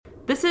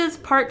this is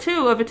part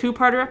 2 of a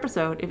 2-parter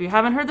episode. If you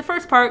haven't heard the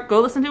first part, go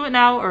listen to it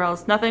now or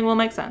else nothing will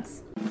make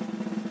sense.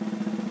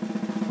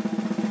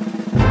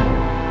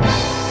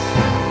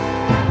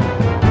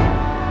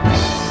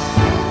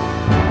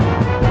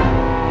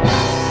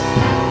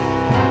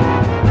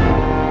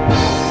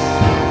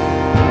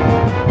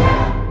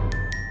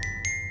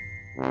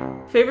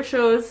 Favorite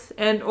shows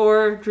and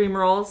or dream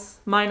roles.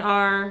 Mine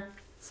are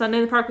Sunday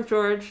in the Park with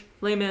George,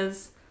 Les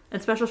Mis,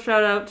 and special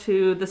shout out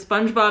to the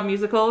SpongeBob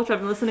musical, which I've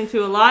been listening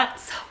to a lot.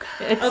 So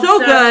good. It's so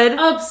good.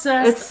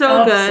 Obsessed. It's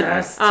so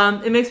Obsessed.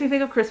 good. It makes me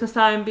think of Christmas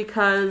time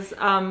because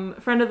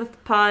friend of the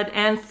pod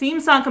and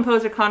theme song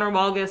composer Connor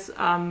Walgus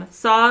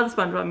saw the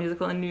SpongeBob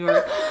musical in New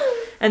York.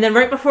 And then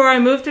right before I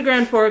moved to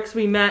Grand Forks,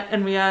 we met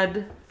and we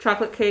had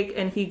chocolate cake,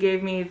 and he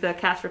gave me the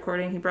cast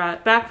recording he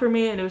brought back for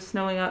me, and it was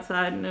snowing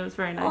outside, and it was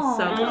very nice. Aww.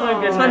 So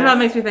Oh, SpongeBob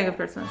makes me think of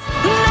Christmas. No,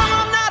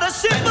 I'm not a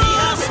simple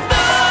sponge.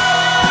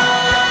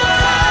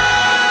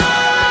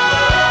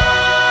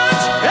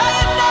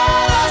 I'm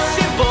not a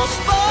simple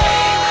sponge.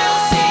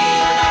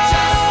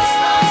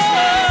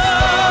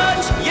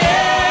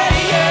 Yeah.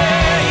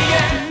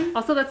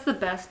 Also, that's the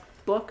best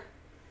book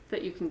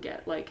that you can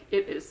get. Like,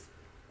 it is.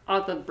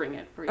 I'll have to bring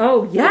it for you.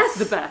 Oh, yes.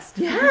 It's the best.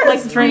 Yes.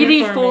 Like, Bring it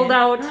 3D for fold me.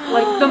 out.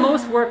 Like, the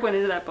most work went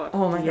into that book.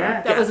 Oh, my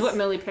God. That was what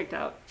Millie picked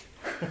out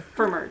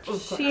for merch.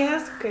 She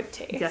has good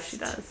taste. Yes, she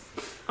does.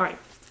 All right,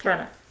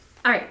 Brenna.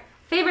 All right,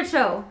 favorite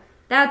show.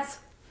 That's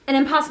an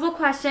impossible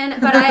question,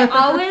 but I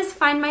always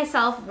find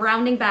myself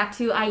rounding back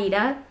to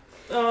Aida.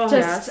 Oh,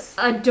 Just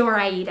adore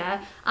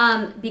Aida.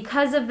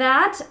 Because of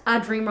that,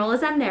 a dream role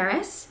is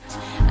Amneris.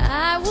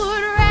 I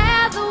would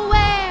rather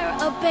wear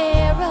a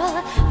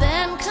barrel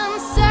than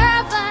conservative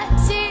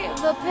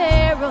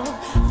apparel,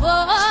 for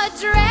a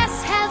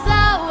dress has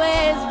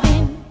always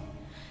been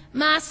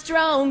my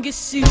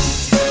strongest suit.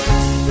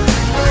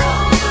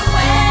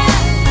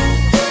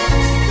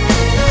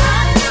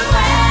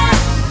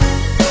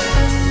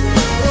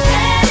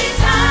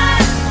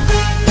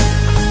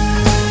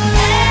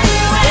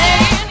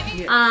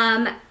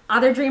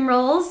 Other dream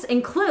roles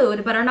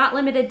include, but are not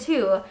limited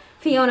to,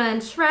 Fiona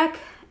and Shrek,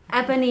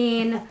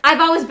 Eponine.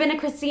 I've always been a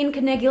Christine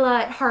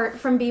Canigula at heart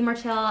from Be More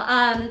Chill.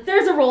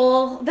 There's a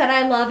role that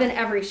I love in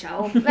every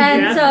show.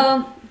 And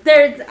so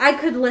I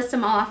could list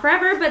them all off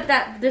forever, but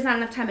there's not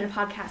enough time in a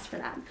podcast for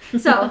that.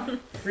 So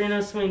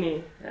Reno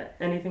Sweeney,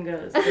 anything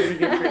goes. That'd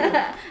be good for you.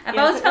 I've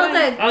always felt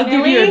I'll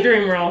give you a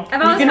dream role. I've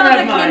always felt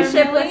a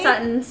kinship with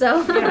Sutton,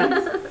 so.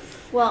 Yes.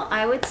 Well,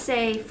 I would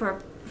say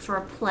for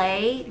a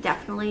play,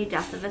 definitely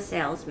Death of a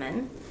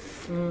Salesman.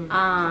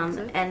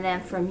 And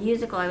then for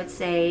musical, I would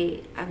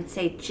say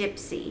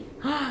Gypsy.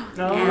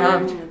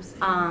 And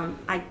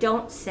I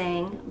don't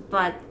sing,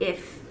 but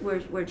if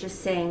we're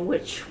just saying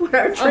which would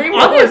our dream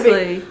would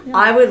be,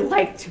 I would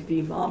like to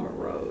be Mama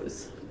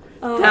Rose.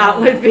 That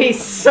would be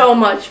so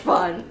much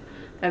fun.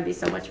 That'd be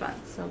so much fun.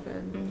 So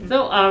good. Mm-hmm.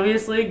 So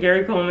obviously,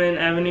 Gary Coleman,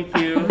 Avenue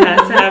Q,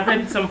 has to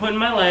happen at some point in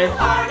my life.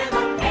 Heart of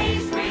the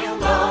pace real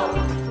low,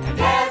 and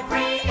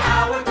every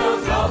hour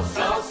goes oh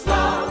so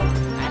slow.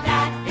 And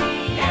at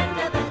the end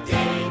of the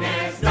day,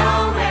 there's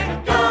nowhere to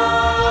go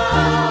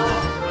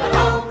but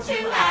home to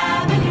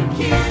Avenue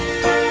Q.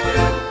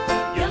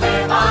 You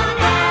live on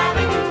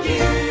Avenue Q.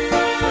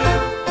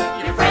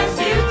 Your friends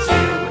do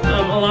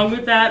too. Along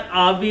with that,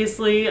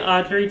 obviously,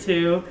 Audrey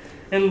 2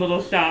 and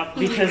Little Shop,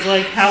 because,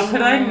 like, how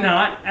could I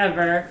not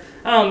ever?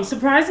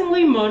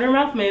 Surprisingly,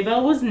 Motormouth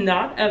Maybelle was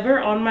not ever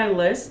on my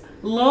list.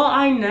 Lil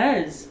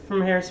Inez from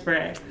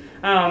Hairspray.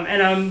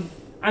 And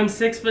I'm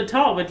 6 foot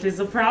tall, which is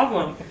a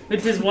problem,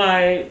 which is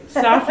why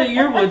Sasha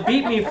Yearwood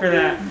beat me for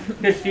that,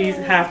 because she's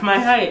half my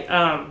height.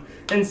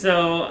 And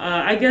so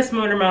I guess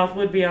Motormouth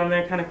would be on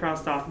there, kind of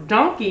crossed off.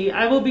 Donkey,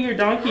 I will be your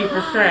donkey for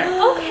Shrek.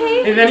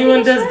 Okay. If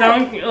anyone does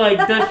donkey, like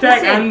does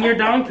Shrek, I'm your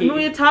donkey.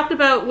 We had talked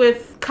about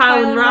with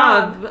Kyle and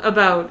Rob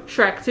about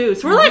Shrek too,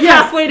 so we're like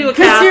halfway to a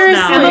 'cause cast seriously,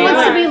 now. Emma Like,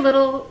 wants to be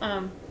little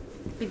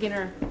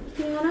beginner.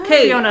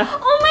 Kate. Fiona.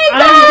 Oh my I'm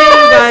god!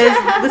 dating, guys.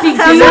 This is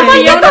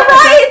Someone get the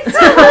rights!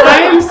 I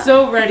am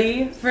so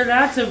ready for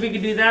that. So if we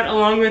could do that,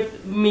 along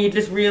with me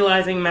just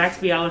realizing Max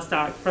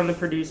Bialystock from The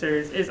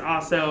Producers is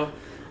also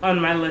on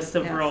my list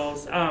of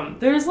roles.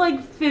 There's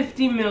like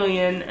 50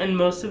 million, and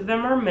most of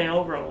them are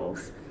male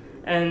roles,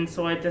 and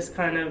so I just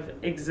kind of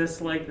exist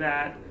like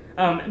that.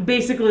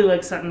 Basically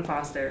like Sutton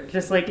Foster,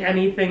 just like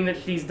anything that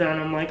she's done,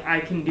 I'm like,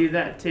 I can do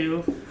that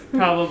too.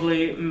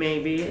 Probably,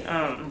 maybe.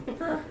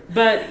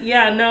 But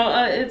yeah,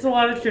 no, it's a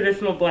lot of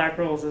traditional black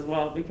roles as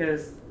well,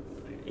 because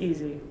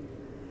easy.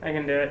 I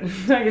can do it.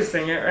 I can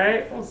sing it,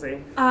 right? We'll see.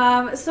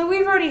 So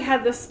we've already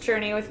had this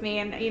journey with me,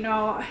 and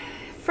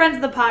friends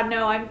of the pod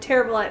know I'm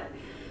terrible at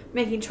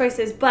making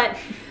choices, but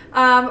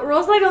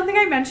roles I don't think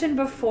I mentioned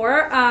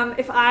before.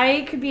 If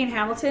I could be in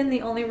Hamilton,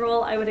 the only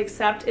role I would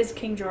accept is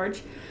King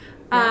George.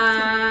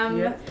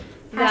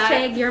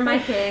 Hashtag you're my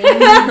king.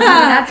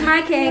 That's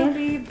my king. I'll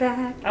be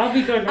back. I'll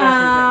be George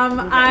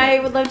Washington. I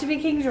would love to be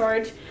King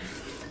George.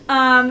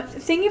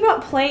 Thinking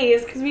about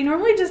plays, because we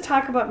normally just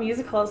talk about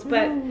musicals,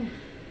 but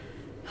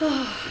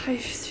I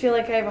just feel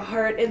like I have a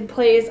heart in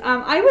plays.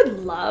 I would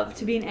love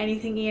to be in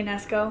anything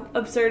Ionesco.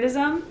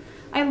 Absurdism.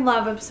 I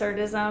love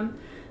absurdism.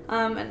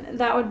 And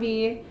that would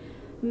be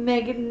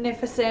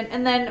magnificent.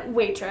 And then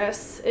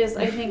Waitress is,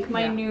 I think,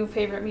 my new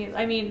favorite music.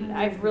 I mean,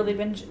 I've really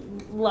been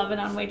loving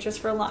on Waitress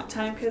for a long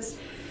time because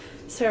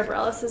Sarah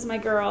Bareilles is my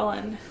girl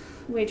and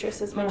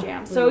Waitress is my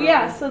jam. So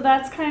yeah, so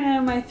that's kind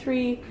of my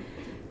 3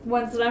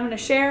 ones that I'm going to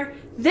share.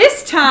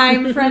 This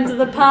time, friends of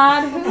the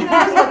pod, who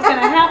knows what's going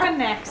to happen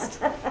next?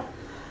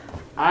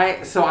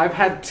 So I've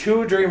had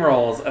 2 dream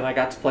roles, and I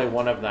got to play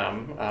one of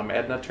them.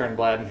 Edna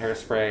Turnblad in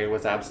Hairspray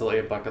was absolutely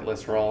a bucket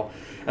list role.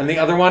 And the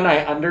other one,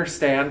 I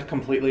understand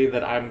completely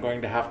that I'm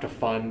going to have to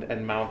fund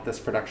and mount this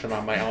production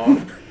on my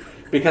own,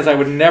 because I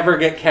would never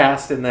get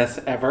cast in this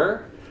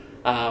ever.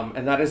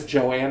 And that is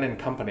Joanne and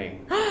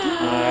Company.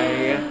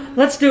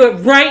 Let's do it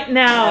right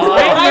now.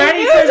 I Ready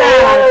knew for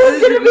that. I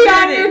was going to be on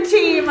that. your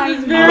team. I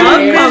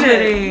Love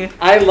Company.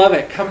 I love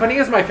it. Company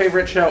is my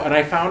favorite show, and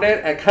I found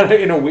it kind of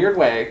in a weird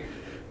way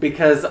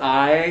because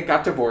I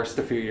got divorced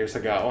a few years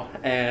ago,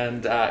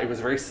 and it was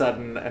very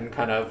sudden and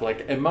kind of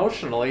like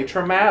emotionally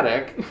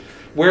traumatic,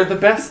 where the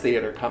best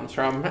theater comes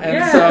from.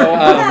 And so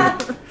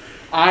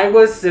I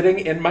was sitting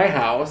in my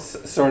house,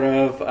 sort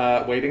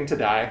of waiting to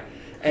die,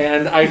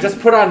 and I just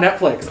put on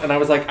Netflix, and I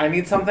was like, I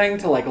need something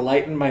to like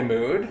lighten my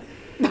mood.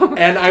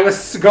 And I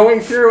was going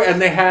through, and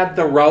they had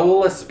the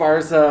Raul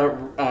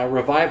Esparza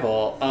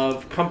revival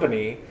of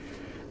Company.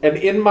 And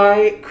in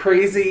my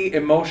crazy,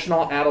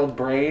 emotional, addled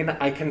brain,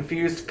 I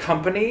confused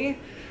Company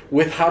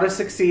with How to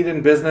Succeed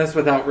in Business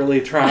Without Really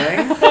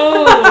Trying. Which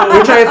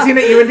I had seen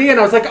at UND, and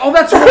I was like, oh,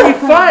 that's really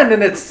fun,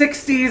 and it's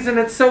 60s, and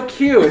it's so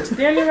cute.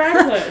 Daniel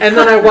Radcliffe. And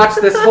then I watched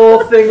this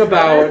whole thing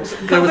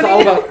that was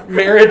all about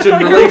marriage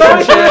and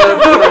relationships,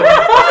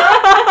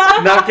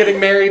 and not getting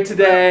married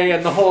today,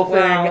 and the whole thing.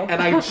 Wow.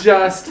 And I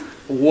just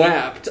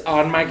wept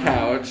on my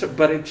couch,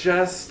 but it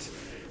just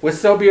was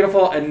so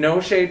beautiful, and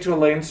no shade to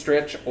Elaine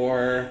Stritch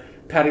or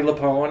Patti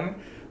LuPone.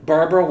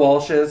 Barbara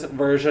Walsh's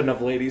version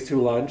of Ladies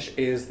Who Lunch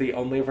is the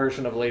only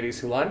version of Ladies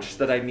Who Lunch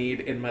that I need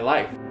in my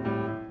life.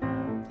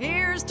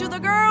 Here's to the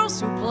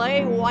girls who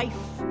play wife.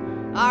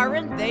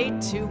 Aren't they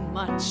too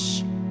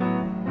much?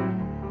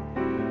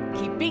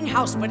 Keeping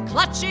house but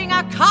clutching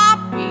a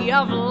copy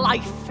of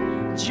Life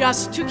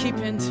just to keep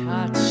in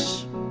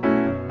touch.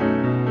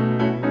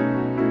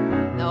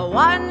 The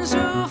ones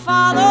who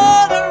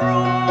follow the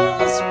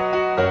rules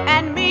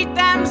and meet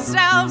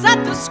themselves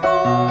at the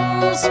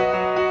schools.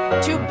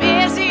 Too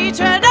busy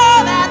to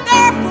know that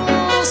they're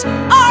fools.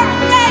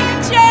 Aren't they a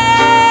gem?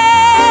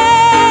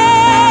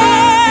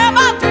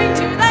 I'll drink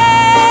to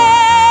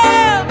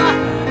them.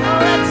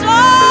 Let's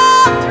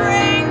all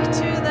drink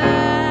to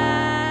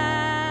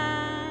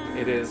them.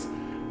 It is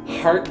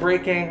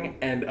heartbreaking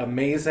and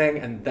amazing,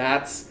 and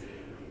that's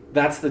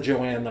the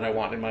Joanne that I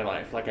want in my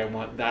life. Like, I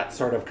want that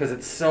sort of, because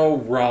it's so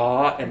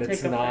raw, and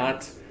it's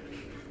not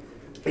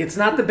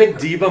the big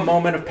diva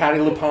moment of Patti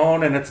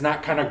LuPone, and it's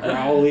not kind of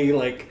growly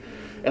like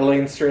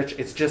Elaine Stritch.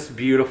 It's just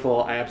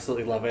beautiful. I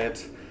absolutely love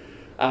it.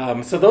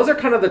 So those are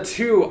kind of the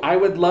 2. I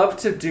would love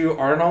to do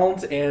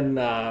Arnold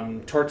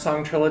in Torch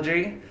Song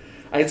Trilogy.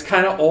 It's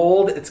kind of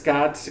old. It's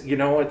got,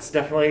 it's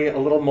definitely a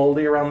little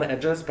moldy around the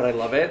edges, but I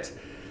love it.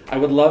 I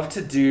would love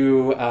to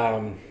do,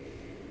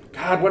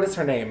 what is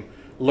her name?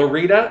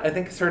 Larita, I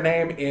think is her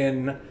name.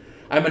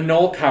 I'm a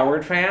Noel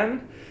Coward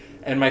fan,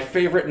 and my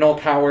favorite Noel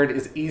Coward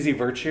is Easy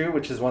Virtue,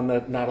 which is one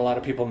that not a lot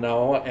of people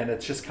know, and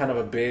it's just kind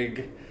of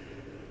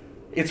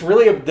it's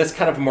really this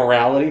kind of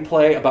morality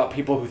play about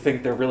people who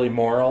think they're really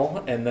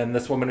moral, and then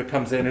this woman who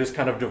comes in who's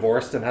kind of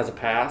divorced and has a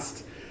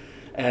past,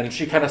 and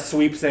she kind of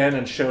sweeps in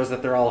and shows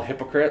that they're all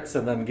hypocrites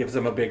and then gives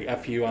them a big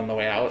FU on the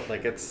way out.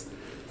 Like, it's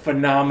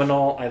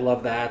phenomenal. I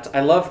love that. I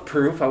love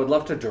Proof. I would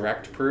love to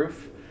direct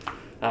Proof.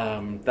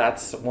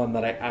 That's one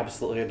that I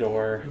absolutely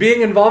adore.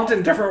 Being involved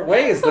in different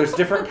ways. There's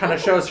different kind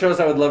of shows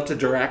I would love to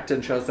direct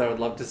and shows I would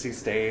love to see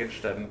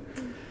staged.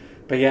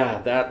 But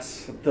yeah,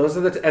 those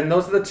are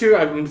the 2.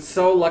 I'm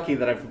so lucky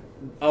that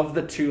of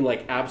the 2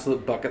 like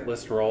absolute bucket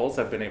list roles,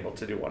 I've been able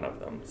to do one of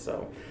them.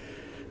 So,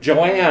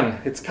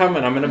 Joanne, it's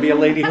coming. I'm going to be a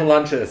lady who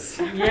lunches.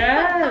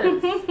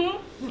 Yes.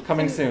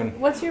 Coming soon.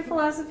 What's your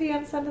philosophy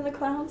on Send in the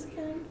Clowns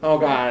again? Oh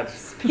God.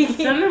 Send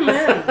them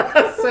in.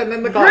 Send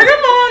in the clowns. Bring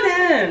them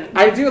on in.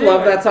 I do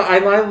love that song.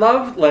 I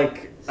love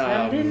like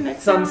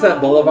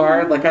Sunset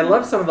Boulevard. Like, I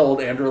love some of the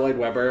old Andrew Lloyd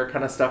Webber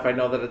kind of stuff. I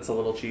know that it's a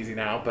little cheesy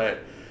now, but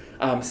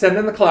Send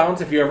in the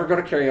Clowns. If you ever go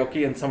to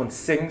karaoke and someone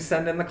sings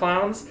Send in the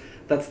Clowns,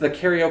 that's the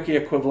karaoke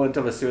equivalent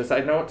of a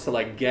suicide note to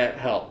like get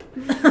help.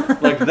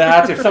 Like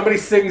that. If somebody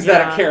sings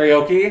that at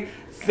karaoke,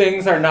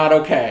 things are not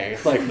okay.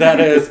 Like, that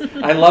is,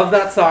 I love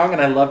that song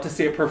and I love to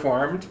see it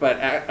performed, but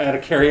at a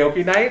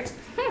karaoke night,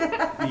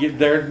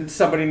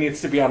 somebody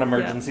needs to be on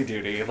emergency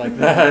duty. Like,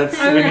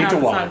 we need to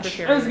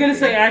watch. I was gonna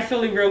say,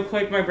 actually, real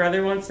quick, my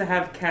brother wants to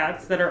have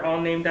cats that are all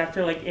named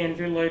after like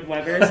Andrew Lloyd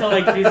Webber. So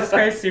like Jesus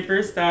Christ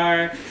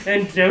Superstar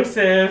and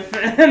Joseph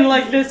and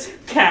like just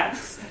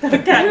cats. A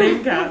cat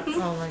named Cats.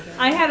 Oh my god.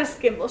 I had a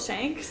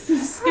Skimbleshanks.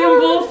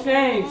 Skimble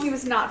Shanks. He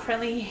was not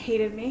friendly. He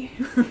hated me.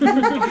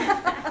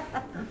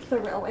 The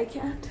railway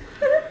cat.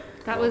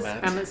 That was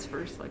Romance. Emma's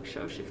first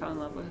show she fell in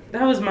love with.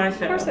 That was my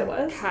show. Of course it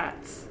was.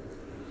 Cats.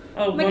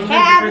 Oh,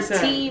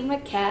 100%.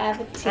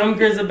 McCavity. I'm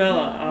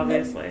Grisabella,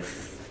 obviously.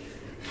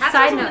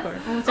 Side note.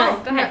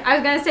 Sorry, go ahead. I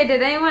was gonna say,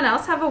 did anyone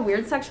else have a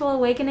weird sexual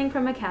awakening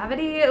from a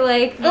cavity?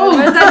 Like, Oh,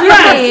 was that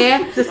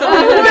yes! just me?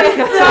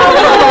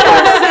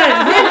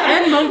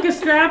 Him and Monka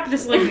Strap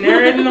just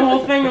narrating the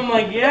whole thing. I'm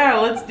like, yeah,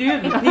 let's do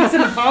it. The peaks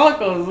and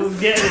follicles. Let's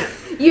get it.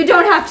 You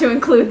don't have to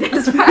include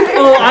this part.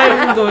 Oh,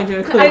 I'm going to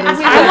include this.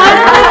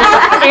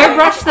 I want to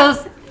airbrush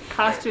those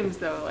costumes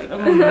though. I'm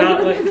gonna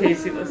not let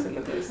Casey listen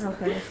to this.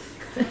 Okay.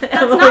 That's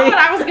not what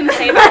I was going to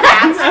say about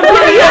cats. Aren't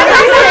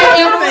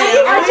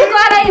you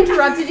glad I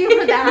interrupted you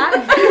for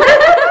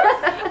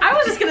that? I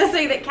was just going to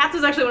say that Cats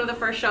was actually one of the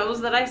first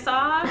shows that I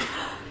saw.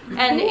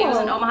 And it was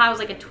in Omaha. It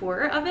was a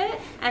tour of it.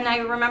 And I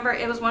remember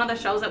it was one of the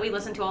shows that we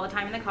listened to all the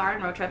time in the car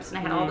and road trips. And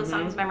I had all the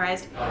songs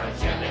memorized.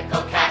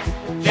 Jellicle cat,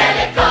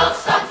 Jellicle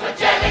songs for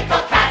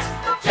Jellicle cats,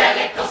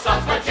 Jellicle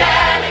songs for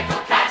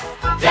Jellicle cats,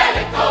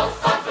 Jellicle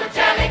songs for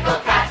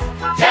Jellicle cats,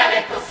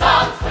 Jellicle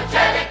songs for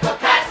Jellicle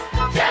cats,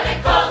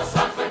 Jellicle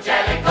songs for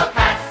Jellicle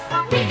cats.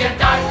 We can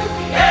dart through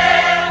the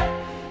air.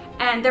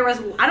 And there was,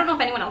 I don't know if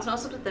anyone else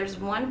knows, but there's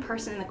one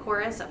person in the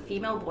chorus, a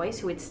female voice,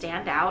 who would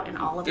stand out in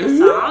all of the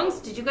songs.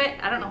 Did you get,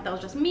 I don't know if that was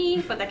just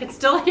me, but I could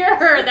still hear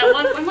her. That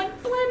one, I'm like,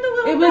 blend a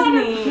little It was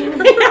better.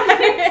 me.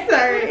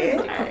 Sorry.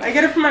 I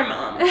get it from my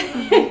mom.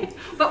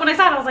 But when I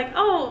saw it, I was like,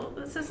 oh,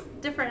 this is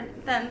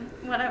different than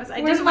what I was.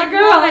 I Where's just my like,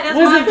 girl? I just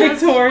Was loved it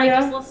Victoria?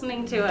 just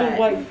listening to The it.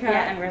 white cat.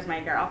 Yeah, and Where's My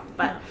Girl?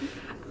 But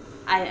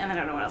I don't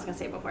know what I was gonna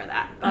say before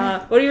that.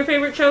 What are your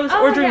favorite shows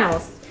Oh, or dream yeah.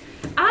 roles?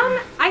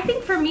 I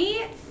think for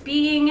me,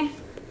 being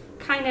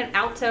kind of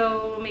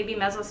alto, maybe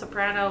mezzo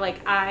soprano,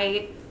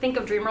 I think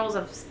of dream roles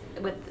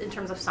in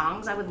terms of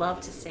songs I would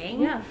love to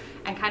sing,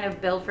 and kind of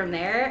build from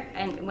there.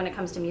 And when it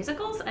comes to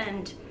musicals,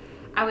 and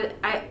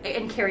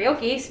in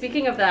karaoke.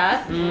 Speaking of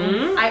that,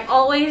 I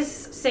always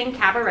sing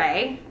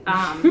cabaret,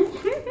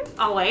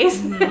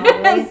 always.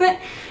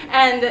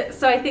 And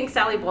so I think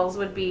Sally Bowles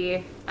would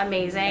be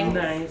amazing.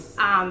 Nice.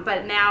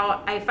 But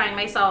now I find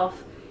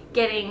myself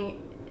getting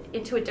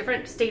into a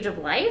different stage of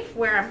life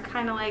where I'm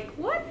kind of like,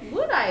 what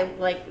would I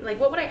like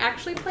what would I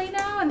actually play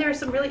now? And there are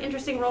some really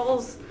interesting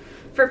roles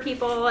for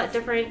people at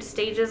different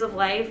stages of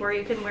life where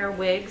you can wear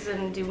wigs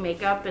and do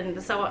makeup,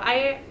 and so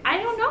I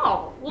don't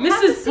know. We'll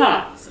have to Mrs. see.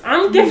 Potts,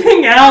 I'm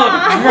giving out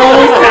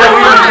roles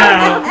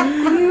now.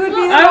 You would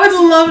be I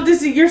would love to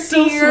see. You're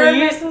so dear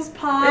sweet. Mrs.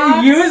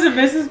 Potts. You as a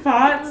Mrs.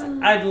 Potts,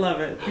 I'd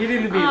love it. Beauty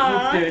and the Beast.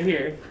 Let's do it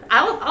here.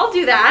 I'll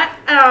do that.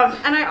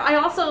 And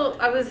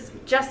I was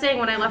just saying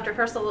when I left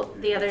rehearsal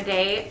the other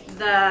day,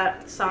 the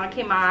song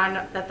came on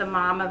that the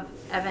mom of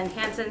Evan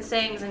Hansen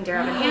sings, and Dear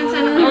Evan Hansen.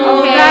 I'm like, Oh,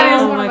 okay. that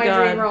is Oh one my of my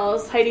God. dream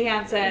roles. Heidi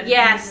Hansen.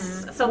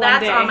 Yes. So One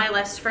that's day. on my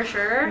list for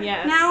sure.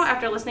 Yes. Now,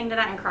 after listening to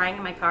that and crying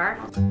in my car.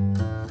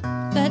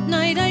 That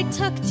night I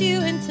tucked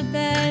you into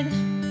bed.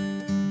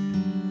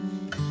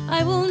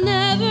 I will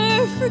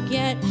never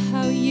forget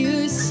how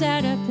you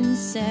sat up and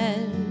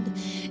said,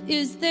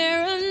 is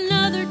there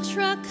another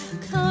truck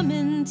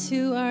coming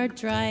to our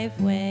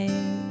driveway?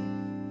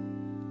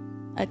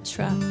 A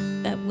truck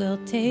that will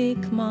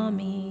take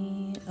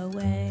mommy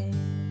away.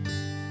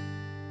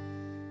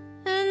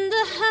 And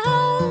the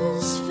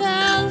house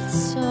felt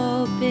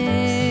so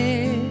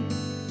big,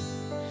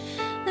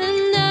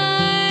 and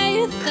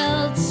I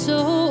felt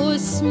so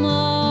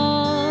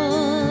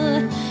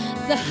small.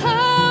 The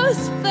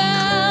house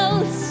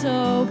felt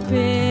so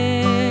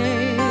big,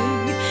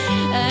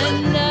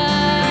 and I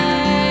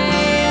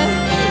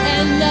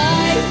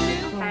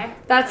knew. Okay.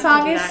 That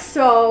song do is that.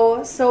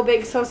 so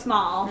big, so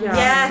small. Yeah.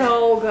 Yes.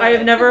 So good. I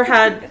have never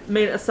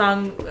made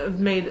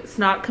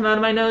snot come out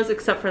of my nose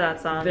except for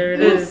that song. There it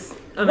It's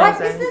amazing.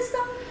 What is this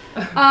song?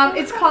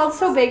 It's called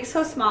So Big,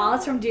 So Small.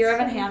 It's from Dear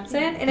Evan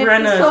Hansen, and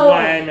Brenna it's is so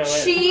why I know it.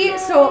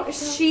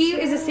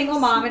 she is a single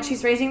mom and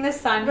she's raising this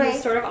son Right.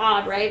 who's sort of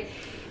odd, right?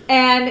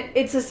 And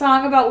it's a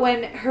song about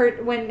when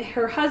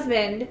her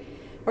husband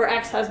or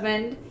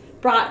ex-husband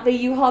brought the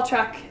U-Haul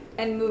truck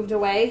and moved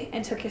away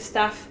and took his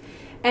stuff.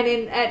 And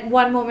at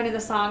one moment in the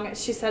song,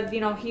 she said,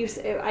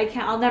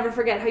 I'll never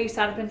forget how you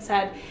sat up and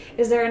said,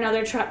 is there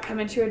another truck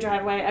coming to your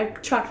driveway? A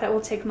truck that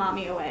will take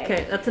mommy away.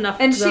 Okay, that's enough.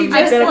 And she I'm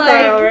just gonna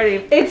cry like,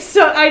 already. it's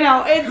so, I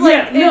know, it's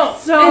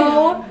it's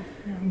so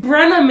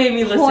Brenna made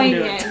me listen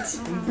poignant. to it.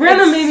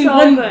 Brenna It's made me so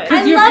when good. because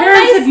I your love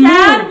parents my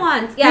had sad moved.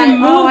 ones. They Yeah,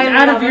 moved Oh, I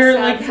out love of a your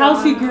sad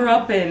house you song. grew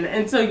up in,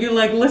 and so you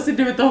listened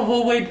to it the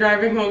whole way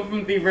driving home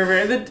from Thief River,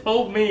 and then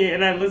told me,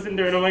 and I listened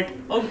to it. I'm like,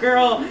 oh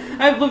girl,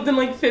 I've lived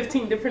in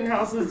 15 different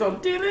houses.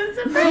 Don't do this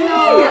to me.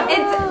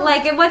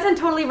 It's it wasn't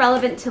totally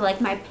relevant to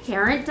my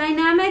parent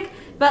dynamic,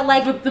 but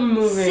But the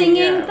moving, singing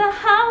yeah. the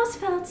house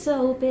felt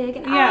so big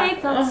and Yeah. I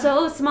felt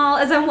so small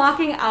as I'm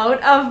walking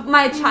out of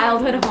my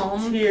childhood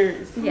home.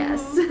 Tears.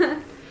 Yes.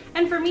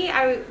 And for me,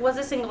 I was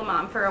a single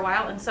mom for a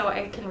while, and so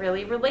I can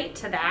really relate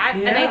to that.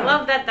 And Yeah. I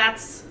love that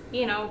that's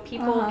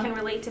people can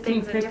relate to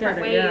things in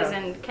different ways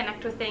and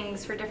connect with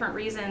things for different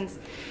reasons.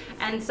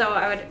 And so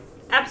I would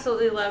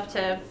absolutely love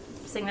to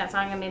sing that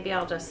song, and maybe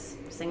I'll just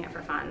sing it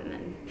for fun,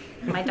 and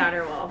my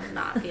daughter will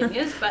not be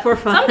amused, but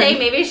someday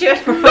maybe she would.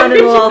 For fun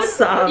and we'll all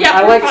sob. Yeah,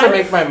 I like to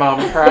make my mom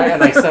cry,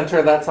 and I sent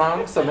her that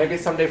song, so maybe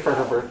someday for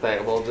her birthday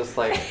we'll just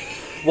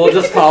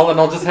call and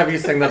I'll just have you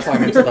sing that song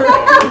into the phone.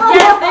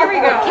 Yes, there we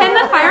go. Can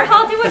the fire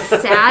hall do a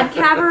sad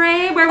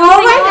cabaret where we Oh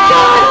sing my sad?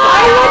 god!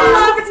 I would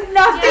love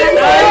nothing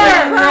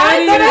more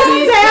than a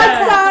sad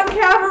song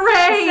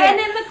cabaret. Send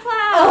in the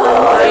clouds.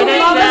 Oh, I Write it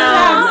love a sad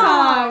down.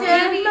 song.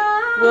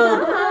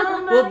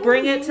 We'll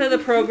bring it to the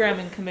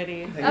programming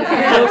committee. Okay.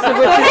 Most of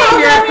which is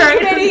here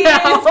right now.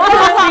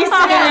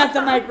 At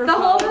the microphone. The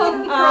whole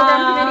program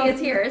committee is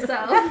here, so.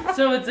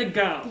 So it's a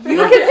go. You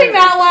can sing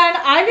that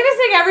one. I'm gonna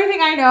sing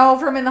Everything I Know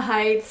from In the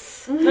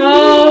Heights.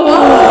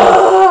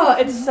 Oh,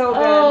 It's so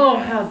good. oh,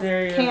 how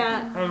dare you!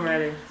 Can't. I'm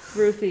ready.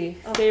 Ruthie,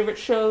 favorite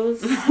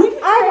shows?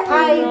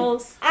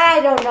 I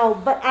don't know,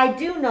 but I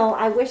do know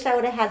I wish I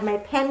would have had my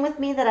pen with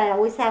me that I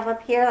always have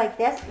up here like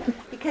this,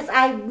 because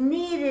I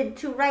needed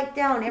to write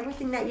down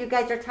everything that you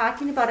guys are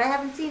talking about. I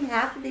haven't seen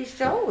half of these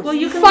shows. Well,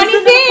 you can Funny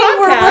listen thing, to the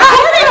we're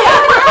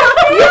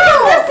podcast. You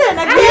can listen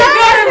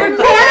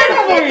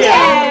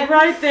again.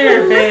 Right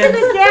there, Listen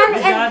babe. again,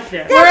 and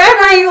Gotcha.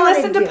 Wherever you wanna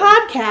listen to do.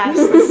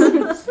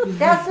 podcasts.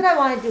 that's what I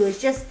want to do, is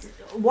just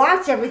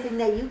watch everything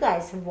that you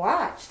guys have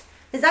watched.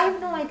 Because I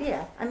have no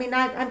idea. I mean,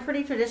 I'm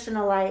pretty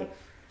traditional. I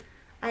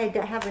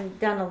haven't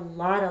done a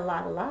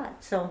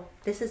lot. So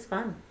this is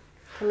fun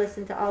to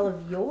listen to all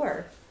of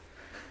your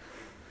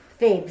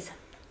faves.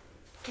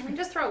 Can I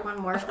just throw out one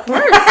more? Of course.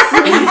 Sorry,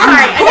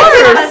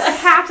 I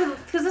have to,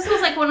 because this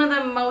was like one of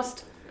the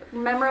most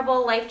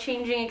memorable,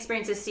 life-changing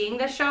experiences seeing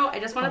this show. I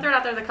just want to throw it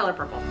out there, The Color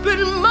Purple. But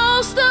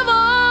most of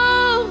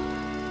all,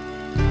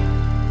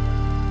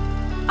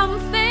 I'm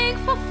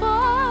thankful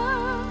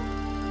for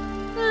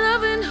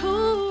loving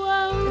who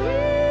I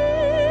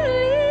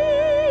really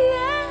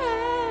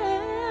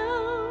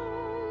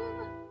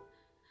am.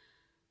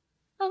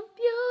 I'm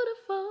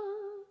beautiful.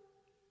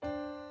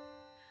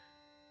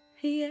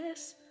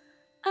 Yes,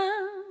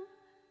 I'm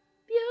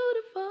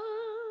beautiful.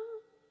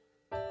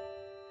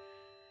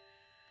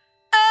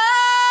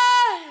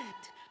 And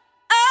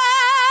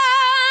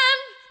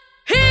I'm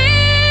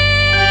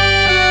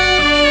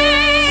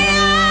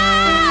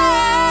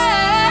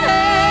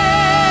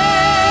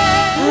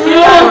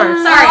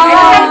Sorry, I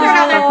just had to throw it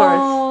out there. Of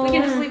course. We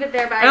can just leave it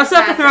there. But I also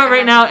have to throw out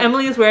right now,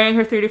 Emily is wearing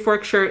her 30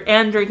 Fork shirt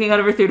and drinking out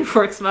of her 30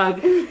 Forks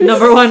mug.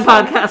 Number one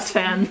podcast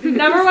fan.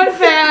 Number one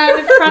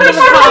fan, friend of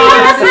the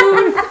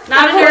pod.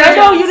 Not a nerd. I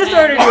know, you just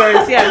ordered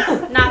yours,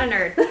 yes. Not a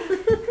nerd.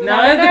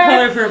 Now that the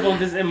color purple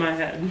just in my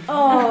head.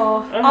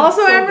 Oh. Oh,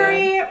 Also, so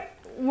Emery,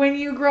 when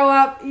you grow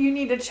up, you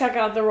need to check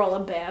out the role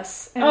of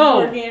Bess and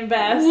Oh. Porgy and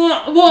Bess.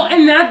 Well,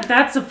 and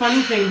that's a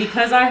funny thing,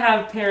 because I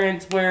have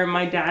parents where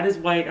my dad is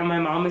white and my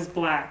mom is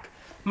black.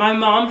 My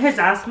mom has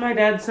asked my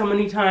dad so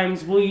many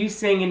times, will you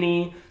sing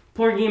any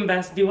Porgy and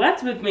Bess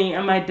duets with me?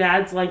 And my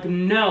dad's like,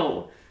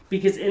 no,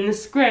 because in the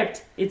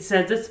script, it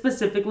says it's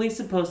specifically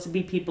supposed to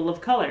be people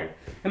of color.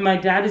 And my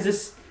dad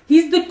is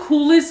he's the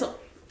coolest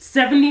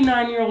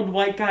 79-year-old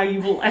white guy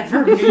you will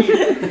ever meet,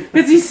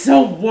 because he's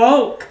so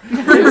woke.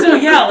 And so,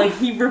 yeah, like,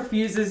 he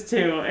refuses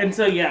to. And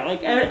so, yeah,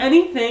 like,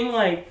 anything,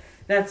 like,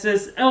 that's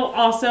just... Oh,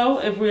 also,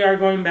 if we are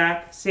going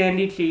back,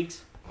 Sandy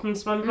Cheeks from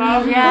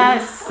SpongeBob.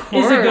 Yes.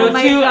 Is a go-to. Oh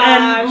my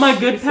gosh. And my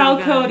good She's pal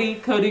so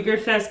good. Cody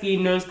Gershesky,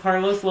 knows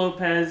Carlos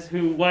Lopez,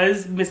 who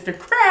was Mr.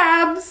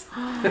 Krabs,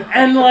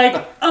 and,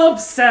 like,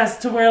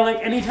 obsessed to where, like,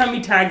 anytime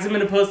he tags him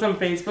in a post on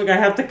Facebook, I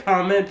have to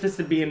comment just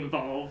to be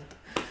involved.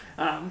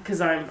 Because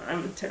I'm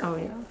terrible. Oh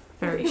yeah.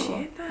 Very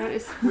cool. That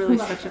is really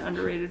such an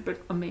underrated but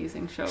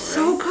amazing show. Right?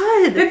 So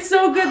good. It's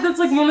so good. That's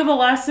like one of the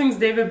last things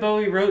David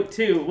Bowie wrote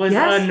too. Was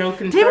No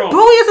Control. David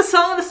Bowie has a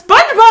song in the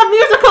SpongeBob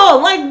musical.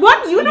 Like,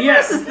 what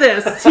universe is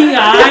this?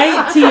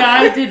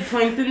 T.I. did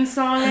Plankton's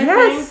song, I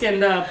Yes.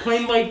 think, and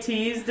Plain White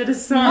Tees did a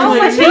song. Oh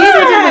my Like,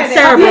 God.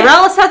 Sarah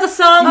Bareilles has a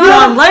song.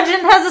 John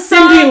Legend has a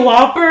song. Cyndi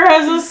Lauper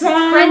has a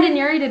song. Brendan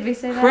Urie, did we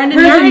say that? Brendan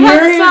Urie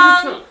has a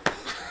song.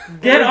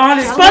 Get on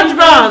it.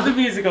 SpongeBob the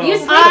musical. You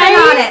sleeping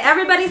on it.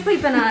 Everybody's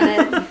sleeping on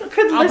it.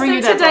 Could I'll bring listen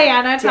you to that book.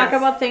 Diana talk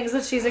Yes. about things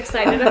that she's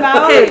excited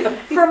about Okay.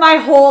 for my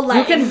whole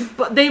life.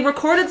 They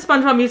recorded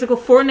SpongeBob musical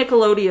for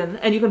Nickelodeon,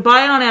 and you can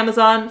buy it on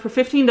Amazon for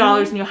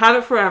 $15, and you'll have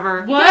it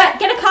forever. What?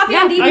 Get a copy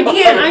on DVD. I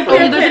can't. Oh,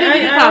 there's a I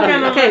DVD don't copy.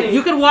 have no Okay, money.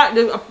 you can watch,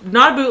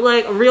 not a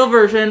bootleg, a real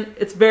version.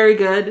 It's very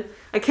good.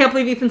 I can't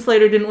believe Ethan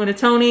Slater didn't win a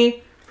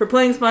Tony for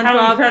playing How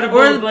SpongeBob, incredible,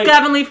 or like-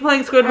 Gavin Lee for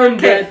playing Squidward. I'm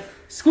good.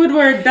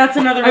 Squidward, that's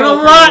another I have a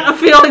role. lot of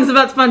feelings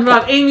about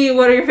SpongeBob. Amy,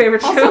 what are your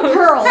favorite shows? Also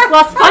Pearl.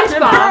 Well,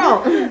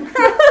 SpongeBob.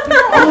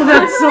 Oh,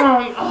 that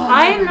song. Oh.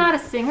 I am not a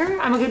singer.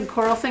 I'm a good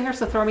choral singer,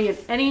 so throw me at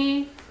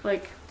any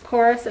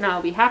chorus and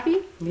I'll be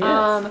happy.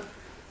 Yes.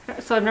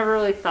 So I've never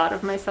really thought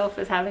of myself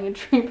as having a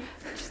dream.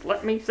 Just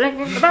let me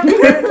sing about the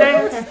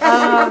dance.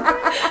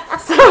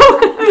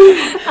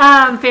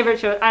 Favorite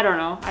show? I don't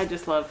know. I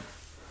just love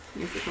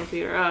musical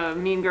theater,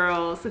 Mean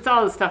Girls. It's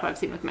all the stuff I've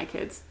seen with my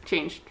kids.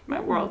 Changed my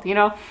world, you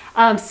know?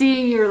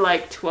 Seeing your,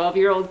 like,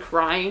 12-year-old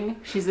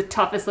crying. She's the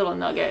toughest little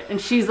nugget.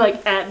 And she's,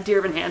 like, at Dear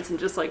Evan Hansen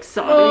just, like,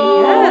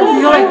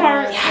 sobbing. You're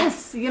like,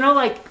 yes! You know,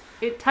 like,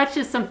 it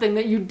touches something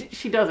that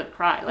she doesn't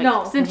cry.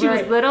 Like, since she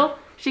was little,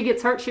 she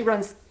gets hurt, she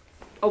runs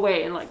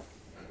away and, like,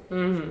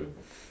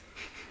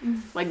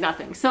 like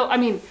nothing. So, I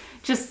mean,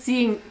 just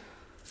seeing,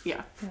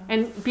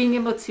 and being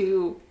able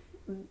to,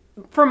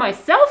 for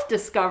myself,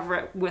 discover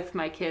it with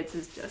my kids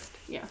is just,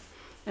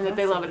 and that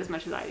they love it as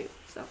much as I do.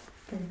 So,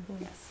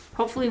 yes.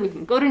 Hopefully we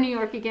can go to New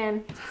York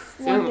again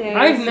soon.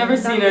 I've never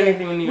seen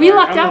anything in New York. We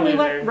lucked out. We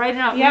went right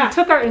now. Yeah. We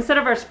took instead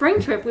of our spring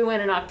trip, we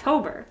went in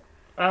October.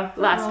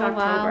 Last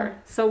October. Wow.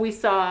 So we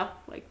saw,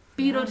 like,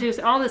 Beetlejuice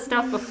and all this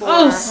stuff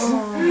before.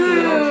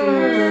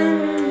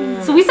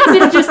 So we saw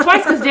Beetlejuice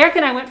twice because Derek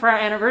and I went for our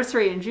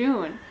anniversary in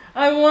June.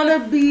 I want to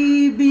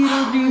be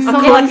Beetlejuice. A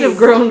collective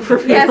groan for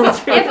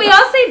Beetlejuice. Yes. If we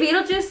all say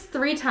Beetlejuice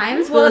 3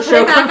 times, will it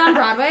play back on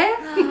Broadway?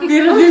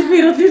 Beetlejuice.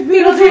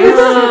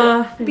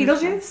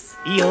 Beetlejuice.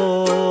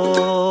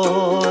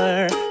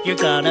 You're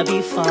gonna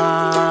be fine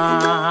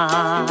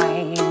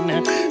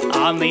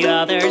on the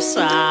other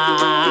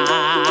side.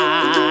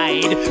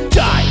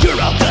 Die, you're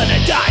all gonna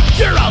die.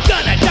 You're all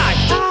gonna die.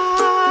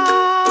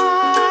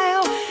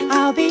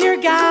 I'll be your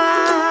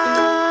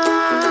guide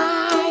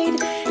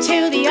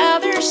to the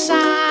other side.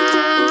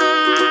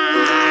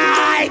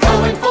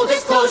 Oh, in full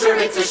disclosure,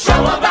 it's a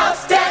show about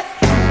death.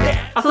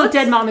 Also,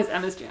 Dead Mom is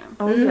Emma's jam.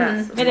 Oh,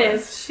 yes. It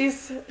is. She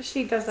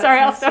does that.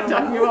 Sorry, I'll stop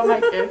talking about my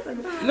kids. They're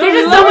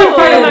just so much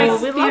part of my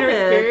theater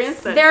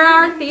experience. There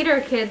are theater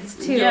kids,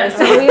 too. Yes.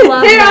 So we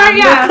love They them. are,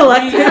 yeah.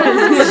 Collective.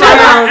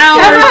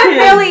 Emma and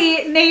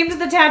Billy named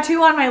the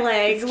tattoo on my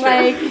leg.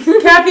 Like,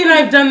 Kathy and I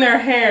have done their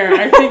hair.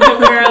 I think that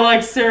we're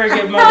like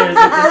surrogate mothers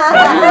at this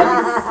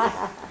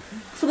point.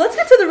 So let's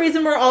get to the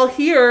reason we're all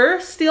here,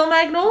 Steel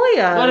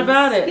Magnolia. What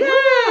about it?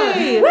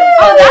 Yay!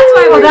 Oh, that's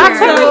why we're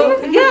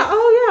here.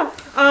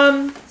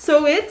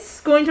 So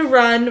it's going to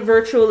run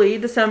virtually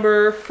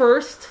December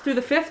 1st through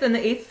the 5th and the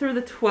 8th through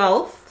the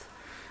 12th.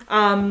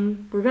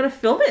 We're going to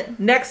film it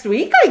next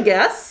week, I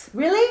guess.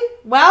 Really?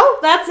 well,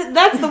 that's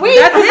the week.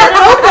 That's it.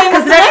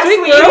 Because next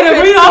week we're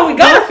open, so we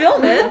got to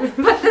film it.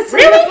 But this is the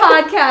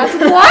podcast.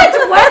 What?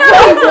 When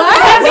are we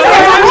what?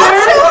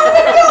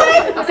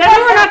 Does that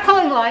mean we're not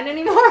colorblind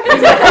anymore?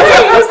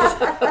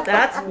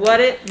 That's what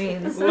it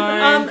means. So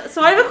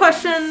I have a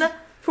question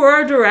for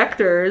our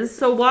directors.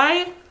 So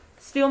why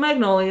Steel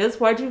Magnolias?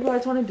 Why do you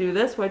guys want to do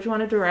this? Why do you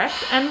want to direct?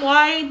 And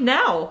why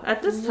now,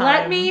 at this time?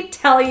 Let me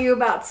tell you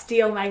about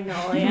Steel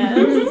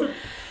Magnolias.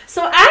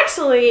 So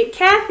actually,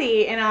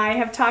 Kathy and I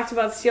have talked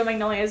about Steel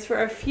Magnolias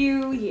for a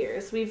few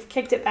years. We've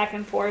kicked it back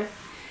and forth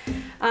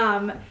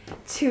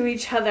to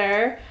each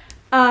other.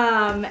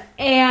 And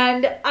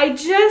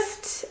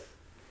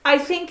I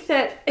think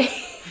that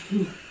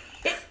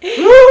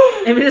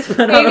Amy just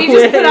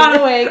put on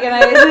a wig,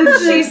 and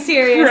she's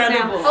serious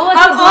now. Oh,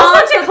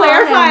 also to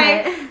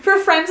clarify, for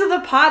friends of the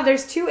pod,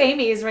 there's 2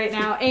 Amy's right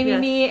now. Amy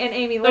Me and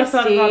Amy I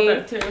thought Listy. about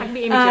that too. I can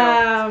be Amy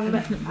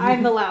Jo.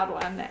 I'm the loud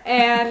one.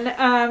 And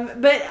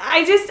but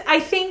I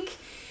think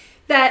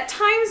that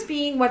times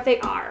being what they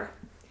are,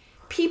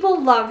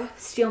 people love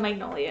Steel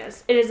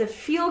Magnolias. It is a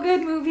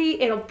feel-good movie.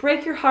 It'll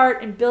break your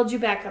heart and build you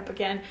back up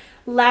again.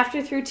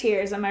 Laughter through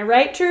tears. Am I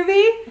right,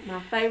 Truvy? My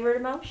favorite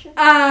emotion.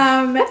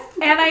 And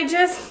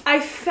I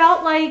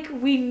felt like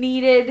we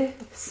needed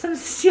some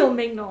Steel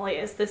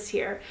Magnolias this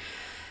year.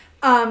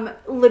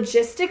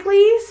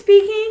 Logistically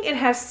speaking, it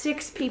has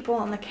 6 people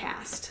on the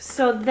cast.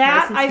 So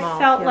that Nice and small, I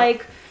felt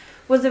like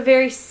was a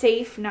very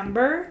safe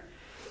number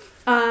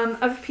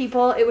of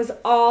people. It was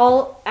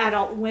all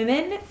adult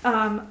women,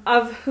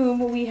 of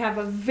whom we have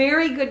a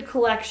very good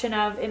collection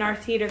of in our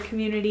theater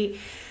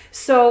community.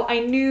 So I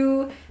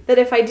knew that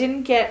if I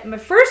didn't get my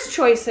first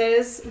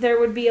choices, there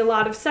would be a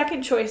lot of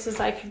second choices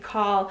I could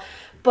call.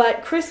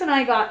 But Chris and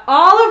I got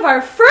all of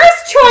our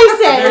first choices.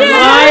 They're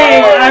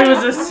lying. I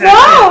was a second.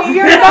 No,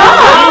 you're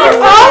not.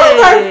 You're all of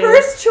our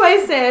first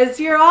choices.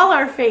 You're all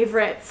our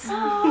favorites.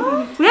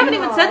 We haven't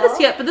even said this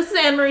yet, but this is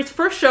Anne-Marie's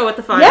first show at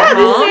the Fire Yeah,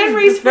 Hall. this is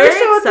Anne-Marie's It's very first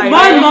show at the exciting.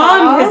 My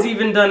mom has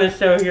even done a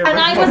show here And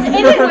before. I was in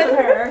it with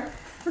her.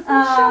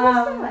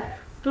 I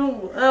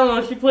don't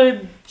know. She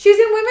played She's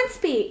in Women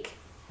Speak.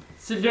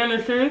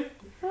 Sojourner Truth.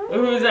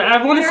 Who is it?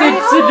 I want to say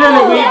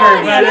Sojourner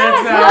Weaver, but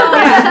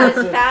that's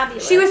It's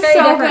fabulous. She was Very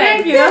so different. good.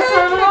 Thank you. That's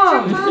my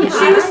mom.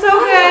 She was so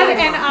good,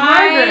 and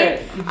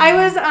Margaret. I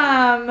was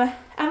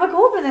Emma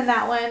Goldman in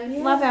that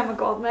one. Love Emma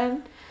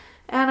Goldman,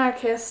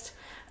 anarchist.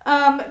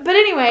 But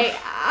anyway,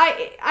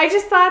 I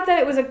just thought that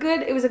it was a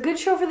good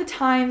show for the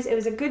times. It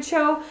was a good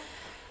show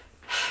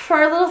for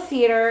our little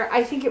theater.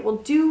 I think it will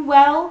do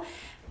well,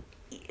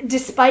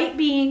 despite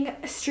being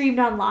streamed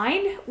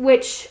online,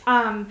 which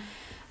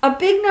a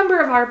big number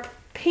of our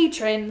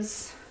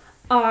patrons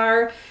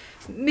are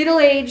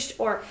middle-aged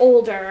or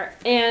older,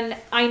 and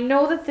I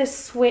know that this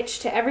switch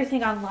to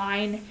everything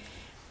online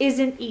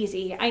isn't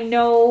easy. I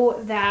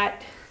know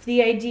that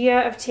the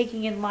idea of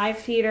taking in live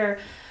theater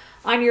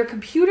on your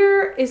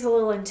computer is a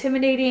little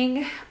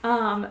intimidating,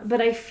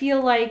 but I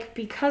feel like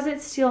because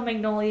it's Steel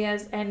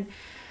Magnolias, and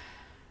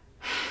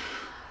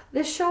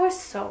this show is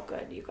so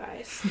good, you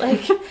guys.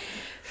 Like,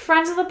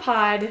 friends of the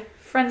pod,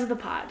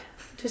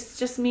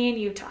 just me and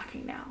you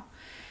talking now.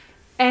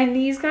 And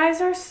these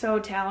guys are so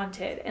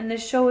talented, and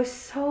this show is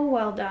so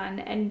well done,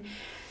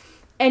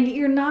 and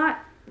you're not,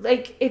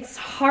 like, it's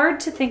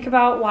hard to think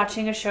about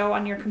watching a show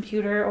on your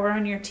computer or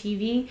on your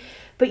TV,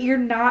 but you're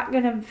not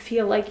going to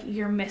feel like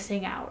you're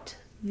missing out.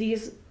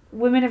 These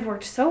women have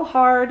worked so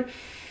hard,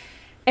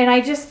 and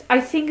I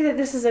think that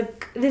this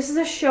is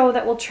a show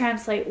that will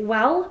translate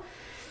well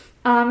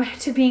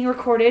to being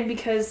recorded,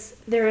 because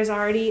there is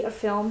already a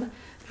film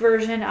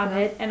version of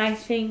it, and I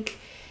think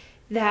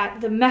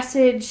that the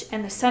message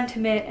and the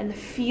sentiment and the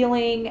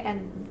feeling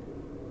and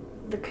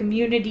the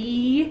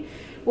community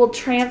will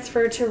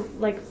transfer to,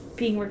 like,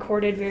 being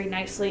recorded very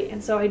nicely.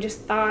 And so I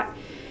just thought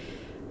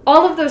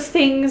all of those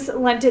things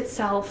lent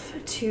itself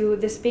to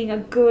this being a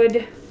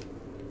good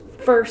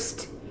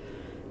first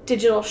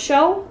digital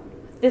show,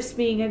 this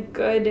being a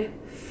good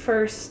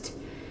first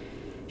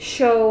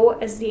show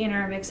as the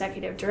interim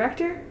executive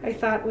director. I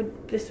thought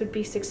this would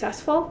be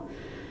successful.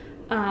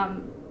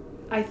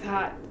 I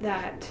thought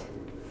that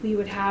we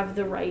would have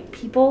the right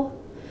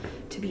people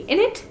to be in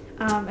it,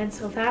 and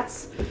so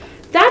that's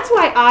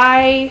why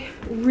I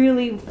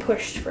really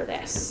pushed for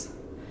this.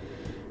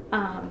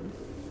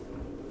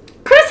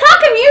 Chris, how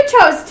come you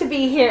chose to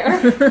be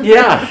here?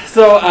 Yeah,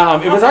 so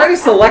it was already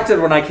selected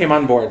when I came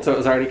on board, so it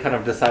was already kind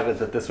of decided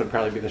that this would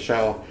probably be the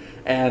show.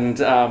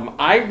 And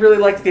I really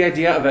liked the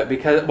idea of it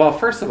because, well,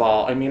 first of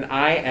all, I mean,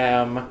 I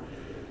am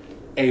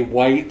a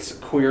white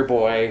queer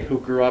boy who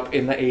grew up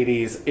in the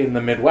 80s in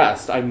the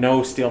Midwest. I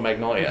know Steel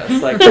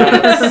Magnolias. Like,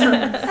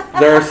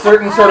 there are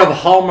certain sort of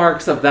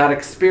hallmarks of that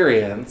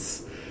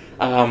experience.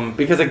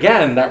 Because,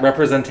 again, that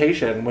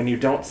representation, when you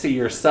don't see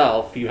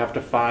yourself, you have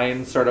to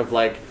find sort of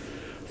like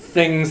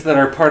things that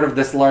are part of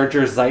this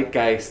larger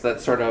zeitgeist that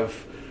sort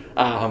of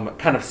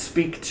kind of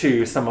speak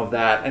to some of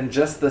that, and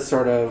just the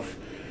sort of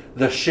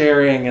the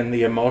sharing and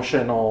the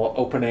emotional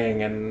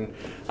opening, and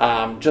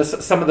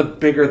just some of the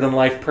bigger than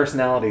life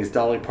personalities.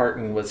 Dolly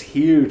Parton was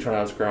huge when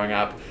I was growing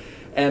up.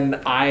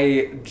 And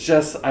I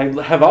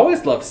have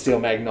always loved Steel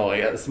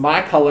Magnolias.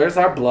 My colors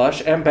are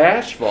blush and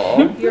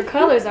bashful. Your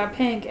colors are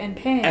pink and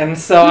pink. And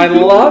so I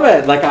love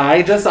it. Like,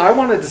 I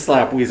wanted to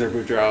slap Weezer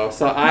Boudreaux.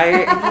 So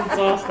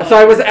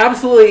I was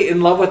absolutely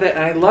in love with it.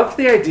 And I loved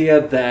the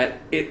idea that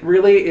it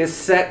really is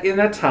set in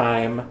a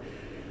time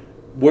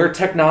where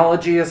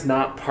technology is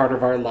not part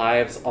of our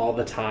lives all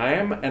the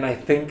time. And I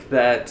think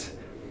that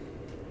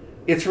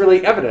it's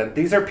really evident.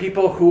 These are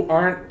people who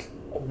aren't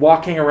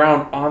walking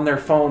around on their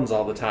phones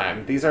all the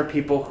time. These are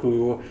people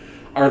who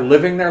are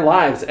living their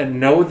lives and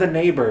know the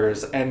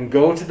neighbors and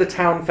go to the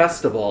town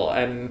festival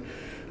and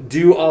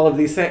do all of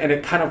these things. And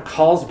it kind of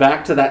calls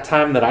back to that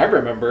time that I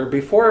remember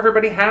before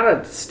everybody had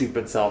a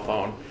stupid cell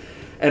phone.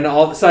 And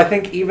so I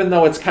think even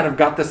though it's kind of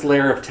got this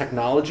layer of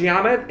technology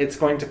on it, it's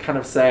going to kind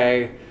of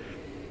say,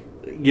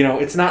 you know,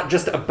 it's not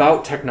just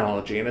about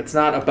technology, and it's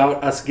not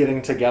about us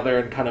getting together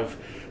and kind of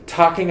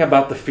talking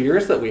about the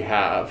fears that we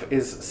have.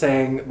 Is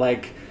saying,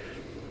 like,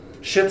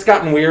 shit's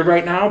gotten weird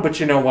right now, but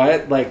you know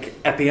what? Like,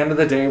 at the end of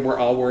the day, we're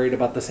all worried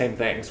about the same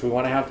things. We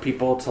want to have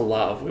people to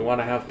love. We want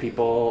to have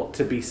people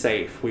to be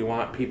safe. We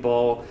want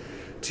people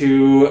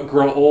to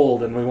grow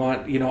old. And we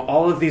want, you know,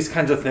 all of these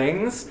kinds of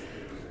things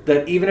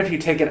that even if you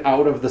take it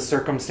out of the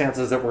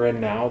circumstances that we're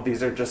in now,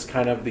 these are just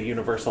kind of the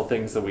universal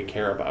things that we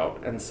care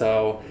about. And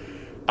so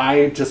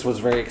I just was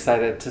very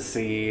excited to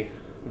see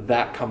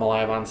that come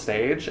alive on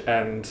stage.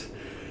 And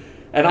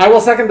I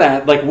will second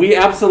that. Like, we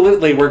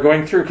absolutely were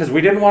going through, because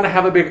we didn't want to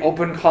have a big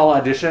open call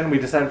audition. We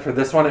decided for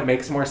this one, it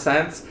makes more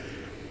sense.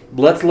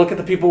 Let's look at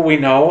the people we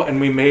know, and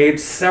we made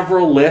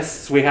several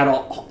lists. We had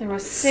there were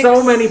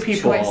so many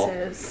people.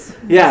 Choices.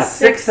 Yeah,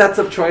 six sets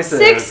of choices.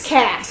 6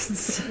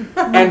 casts.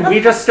 And we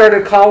just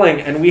started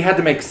calling, and we had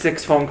to make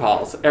 6 phone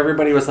calls.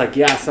 Everybody was like,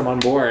 yes, I'm on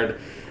board.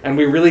 And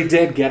we really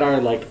did get our,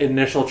 like,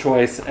 initial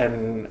choice,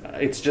 and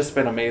it's just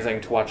been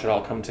amazing to watch it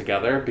all come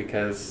together,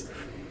 because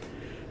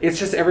it's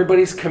just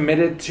everybody's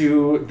committed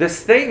to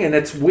this thing, and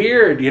it's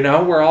weird, you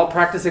know? We're all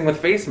practicing with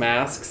face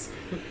masks.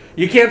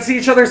 You can't see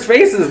each other's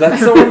faces.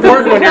 That's so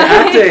important when you're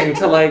acting,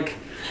 to, like,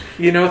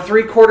 you know,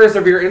 3/4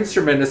 of your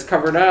instrument is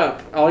covered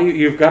up.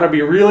 You've got to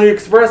be really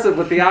expressive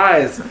with the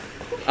eyes.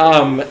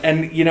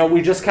 And, you know,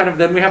 we just kind of,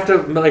 then we have to,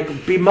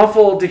 like, be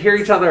muffled to hear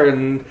each other,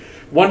 and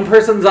one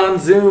person's on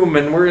Zoom,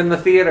 and we're in the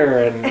theater,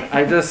 and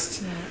I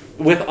just...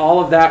 With all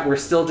of that, we're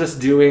still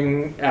just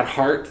doing, at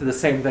heart, the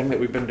same thing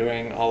that we've been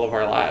doing all of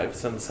our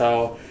lives. And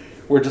so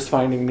we're just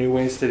finding new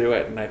ways to do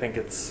it, and I think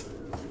it's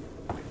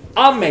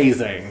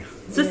amazing.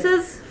 This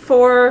is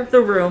for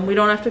the room. We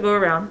don't have to go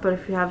around, but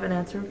if you have an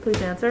answer,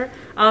 please answer.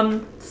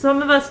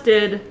 Some of us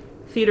did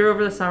theater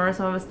over the summer.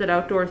 Some of us did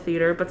outdoor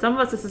theater. But some of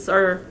us, this is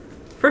our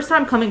first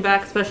time coming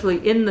back,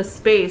 especially in the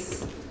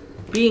space,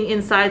 being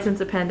inside since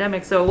the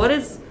pandemic. So what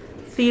is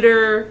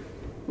theater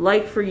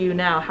like for you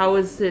now? How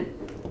is it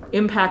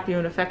impact you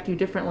and affect you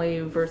differently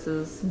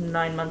versus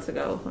 9 months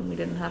ago when we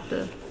didn't have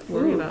to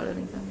worry about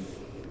anything?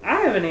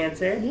 I have an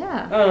answer.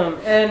 Yeah.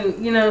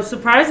 And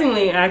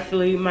surprisingly,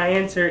 actually, my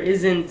answer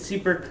isn't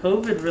super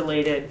COVID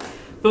related,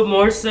 but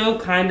more so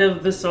kind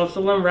of the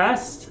social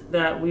unrest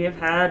that we have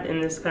had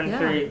in this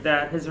country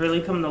that has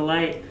really come to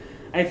light.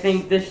 I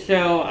think this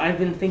show, I've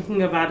been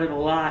thinking about it a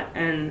lot,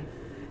 and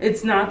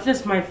it's not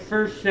just my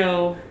first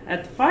show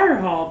at the fire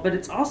hall, but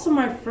it's also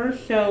my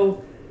first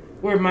show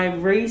where my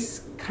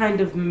race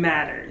kind of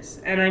matters.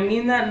 And I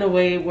mean that in a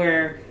way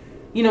where,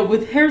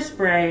 with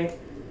Hairspray,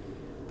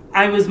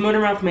 I was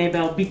Motormouth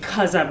Maybelle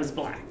because I was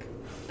black.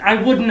 I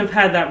wouldn't have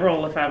had that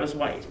role if I was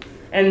white.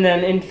 And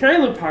then in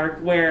Trailer Park,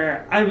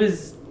 where I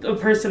was a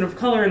person of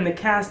color in the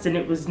cast, and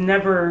it was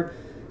never,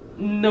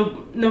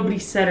 nobody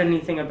said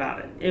anything about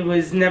it. It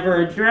was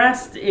never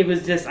addressed. It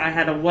was just, I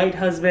had a white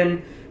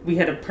husband. We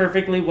had a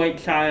perfectly white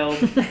child.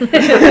 Like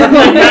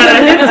that,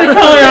 I hit the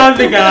color on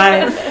the guy.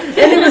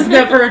 And it was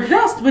never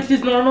addressed, which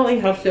is normally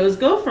how shows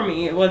go for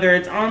me. Whether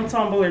it's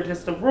ensemble or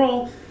just a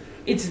role,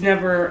 it's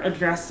never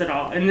addressed at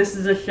all. And this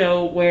is a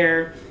show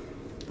where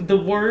the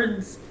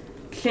words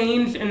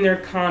change in their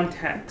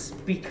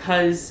context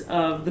because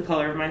of the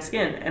color of my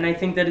skin. And I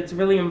think that it's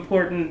really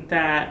important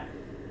that,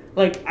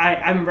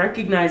 I'm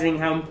recognizing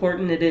how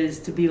important it is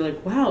to be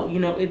like, wow,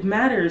 it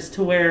matters,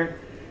 to where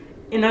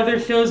in other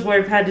shows where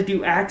I've had to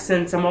do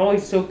accents, I'm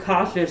always so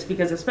cautious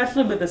because,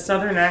 especially with a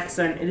Southern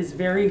accent, it is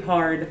very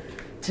hard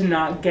to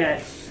not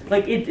get,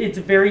 it's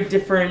very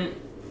different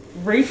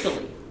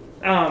racially.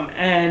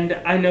 And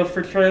I know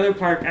for Trailer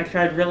Park, I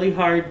tried really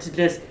hard to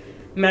just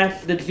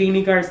match the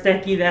Jeannie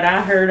Garstecki that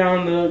I heard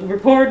on the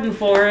recording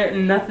for it,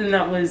 and nothing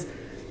that was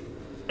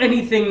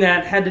anything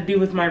that had to do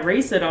with my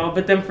race at all.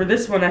 But then for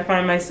this one, I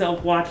find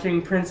myself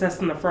watching Princess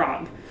and the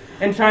Frog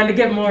and trying to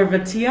get more of a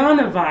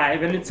Tiana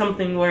vibe, and it's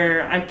something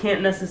where I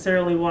can't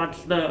necessarily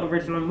watch the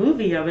original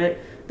movie of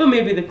it, but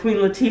maybe the Queen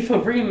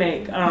Latifah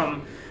remake,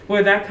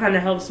 where that kind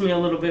of helps me a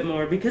little bit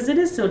more, because it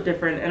is so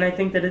different, and I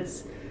think that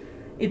it's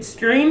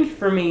strange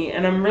for me,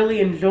 and I'm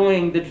really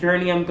enjoying the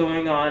journey I'm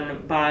going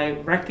on by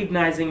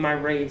recognizing my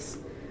race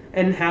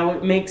and how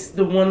it makes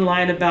the one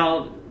line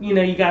about,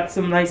 you got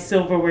some nice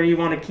silverware you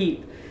want to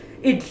keep.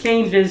 It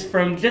changes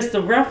from just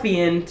a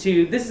ruffian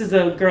to, this is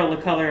a girl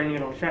of color and you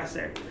don't trust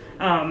her.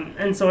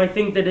 And so I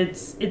think that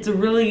it's a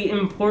really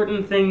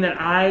important thing that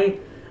I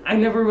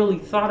never really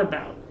thought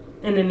about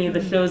in any of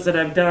the shows that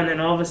I've done, and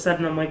all of a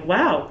sudden I'm like,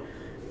 wow,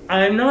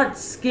 I'm not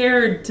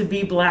scared to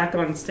be black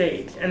on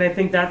stage. And I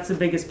think that's the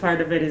biggest part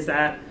of it, is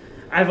that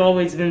I've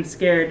always been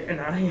scared, and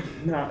I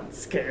am not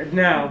scared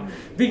now.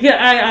 Because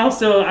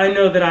I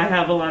know that I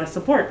have a lot of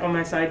support on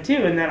my side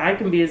too, and that I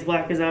can be as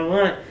black as I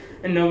want,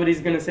 and nobody's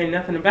going to say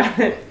nothing about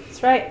it.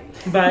 That's right.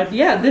 But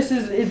yeah,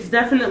 it's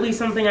definitely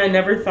something I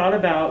never thought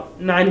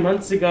about 9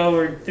 months ago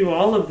or through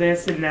all of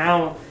this, and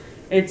now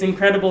it's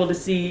incredible to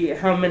see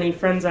how many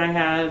friends I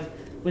have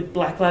with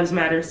Black Lives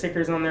Matter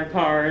stickers on their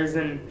cars,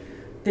 and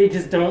they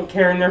just don't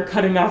care, and they're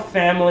cutting off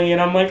family,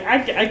 and I'm like,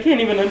 I can't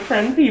even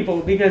unfriend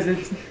people because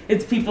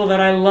it's people that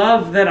I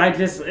love that I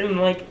just am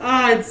like,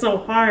 it's so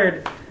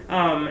hard.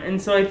 And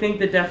so I think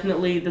that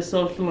definitely the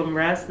social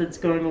unrest that's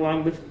going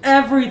along with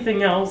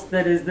everything else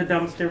that is the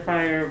dumpster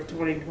fire of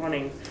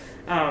 2020,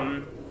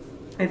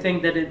 I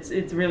think that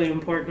it's really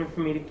important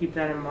for me to keep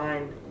that in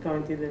mind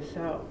going through this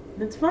show.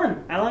 It's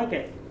fun. I like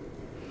it.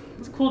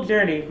 It's a cool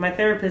journey. My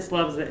therapist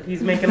loves it.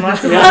 He's making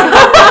lots of money.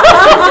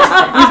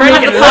 He's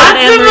making lots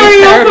of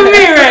money for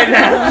me right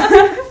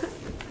now.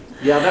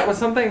 Yeah, that was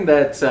something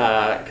that,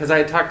 because I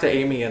had talked to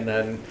Amy, and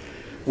then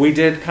we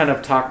did kind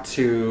of talk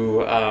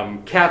to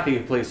Kathy,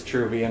 who plays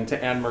Truvy, and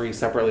to Anne-Marie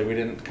separately. We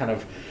didn't kind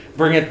of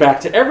bring it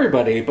back to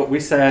everybody, but we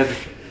said,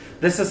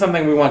 this is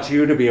something we want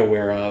you to be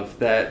aware of,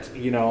 that,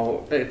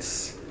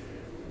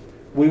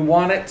 we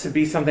want it to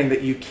be something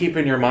that you keep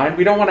in your mind.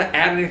 We don't want to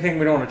add anything.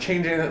 We don't want to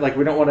change anything.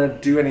 We don't want to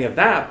do any of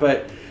that.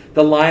 But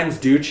the lines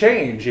do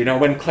change.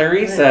 When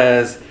Clarice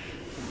says,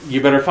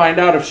 you better find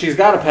out if she's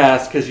got a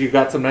pass because you've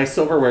got some nice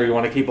silverware you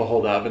want to keep a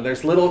hold of. And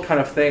there's little kind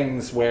of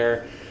things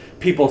where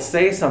people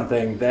say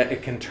something that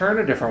it can turn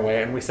a different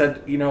way. And we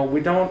said, we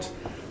don't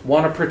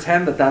want to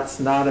pretend that that's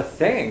not a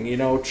thing.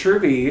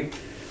 Truvy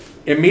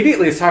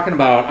immediately is talking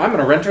about, I'm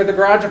going to rent her the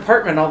garage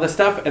apartment, all this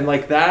stuff. And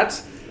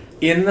that...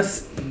 in the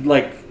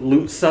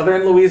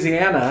southern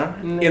Louisiana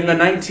in the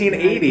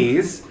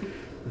 1980s,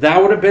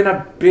 that would have been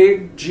a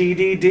big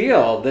GD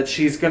deal, that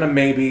she's going to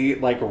maybe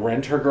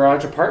rent her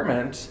garage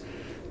apartment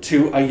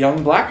to a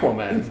young black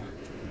woman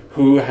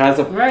who has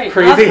a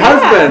crazy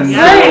husband.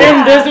 Yeah. Right,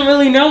 and doesn't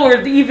really know,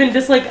 or even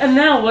just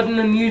Anel, what an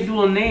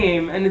unusual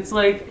name. And it's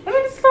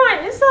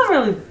it's not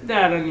really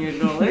that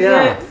unusual, is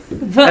it?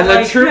 But and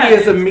then Truvy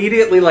is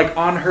immediately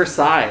on her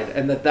side,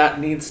 and that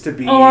needs to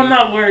be. Oh, I'm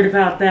not worried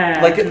about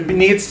that. It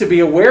needs to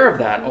be aware of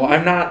that. Oh,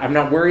 I'm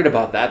not worried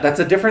about that. That's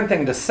a different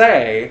thing to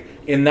say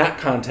in that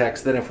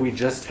context than if we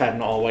just had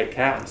an all-white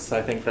cast.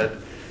 I think that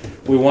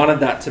we wanted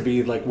that to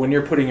be like, when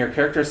you're putting your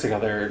characters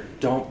together,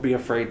 don't be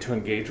afraid to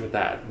engage with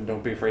that, and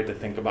don't be afraid to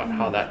think about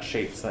how that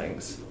shapes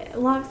things.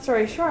 Long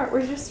story short,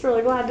 we're just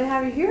really glad to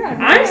have you here.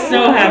 I'm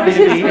so happy to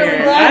be here.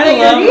 Really glad I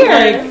that love you're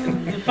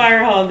here. like the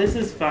Fire Hall. This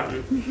is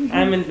fun.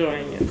 I'm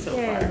enjoying it so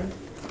far.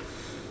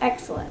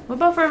 Excellent. What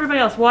about for everybody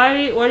else?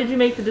 Why did you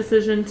make the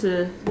decision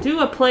to do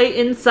a play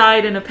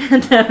inside in a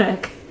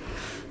pandemic?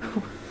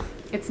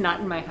 It's not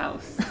in my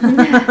house.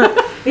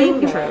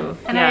 True.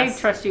 And Yes. I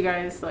trust you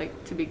guys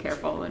like to be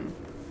careful, and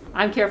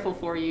I'm careful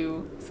for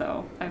you,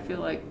 so I feel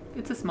like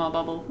it's a small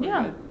bubble. We're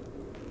Yeah. good.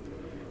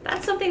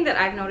 That's something that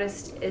I've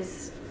noticed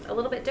is a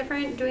little bit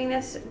different doing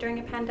this during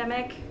a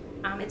pandemic.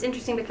 It's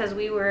interesting because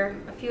a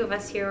few of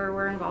us here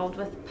were involved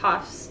with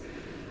Puffs,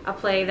 a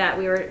play that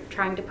we were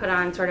trying to put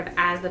on sort of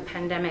as the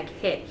pandemic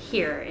hit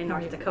here in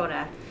North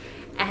Dakota.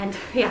 And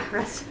yeah,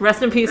 rest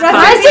in peace.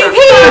 Rest in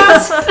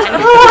peace!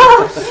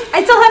 Oh,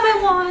 I still have my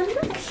wand.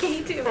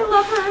 Me too. I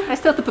love her. I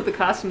still have to put the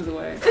costumes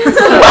away.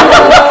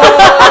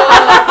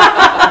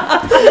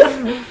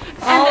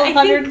 All I think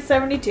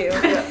 172.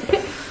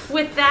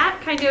 with that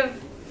kind of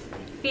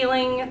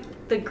feeling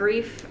the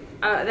grief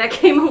that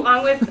came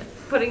along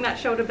with putting that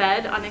show to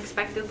bed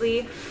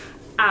unexpectedly,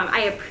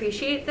 I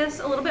appreciate this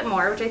a little bit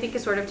more, which I think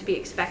is sort of to be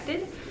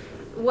expected.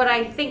 What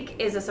I think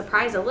is a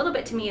surprise a little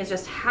bit to me is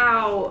just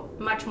how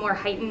much more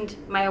heightened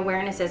my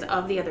awareness is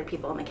of the other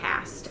people in the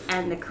cast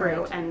and the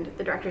crew and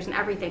the directors and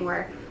everything,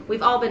 where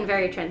we've all been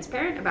very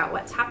transparent about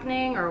what's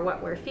happening or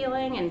what we're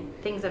feeling and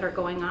things that are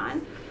going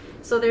on.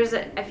 So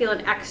I feel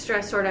an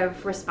extra sort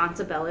of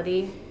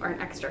responsibility or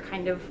an extra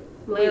kind of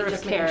Layer of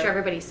just care. making sure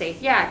everybody's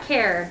safe. Yeah,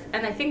 care.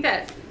 And I think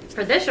that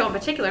for this show in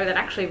particular, that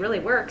actually really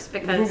works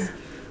because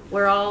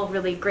we're all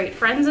really great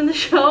friends in the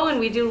show and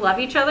we do love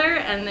each other,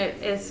 and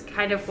it is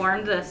kind of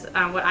formed this,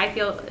 what I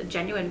feel, a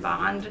genuine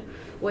bond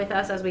with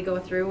us as we go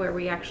through, where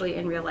we actually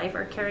in real life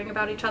are caring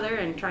about each other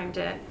and trying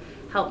to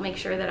help make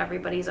sure that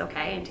everybody's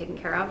okay and taken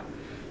care of.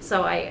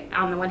 So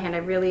on the one hand, I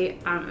really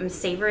am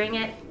savoring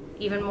it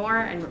even more,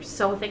 and we're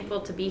so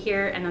thankful to be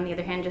here, and on the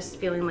other hand, just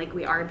feeling like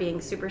we are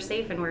being super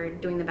safe and we're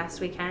doing the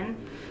best we can.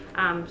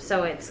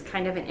 So it's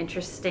kind of an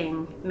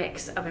interesting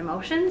mix of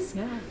emotions,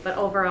 but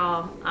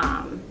overall,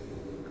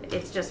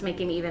 it's just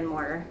making me even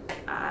more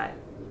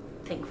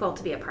thankful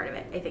to be a part of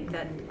it. I think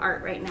that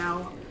art right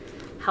now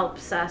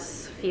helps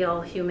us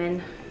feel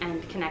human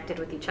and connected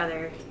with each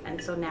other,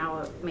 and so now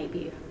it may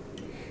be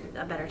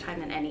a better time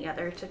than any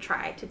other to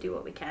try to do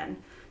what we can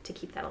to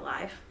keep that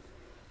alive.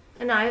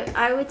 And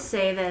I would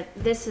say that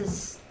this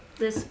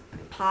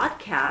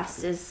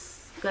podcast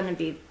is going to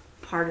be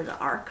part of the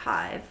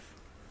archive,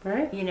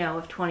 right?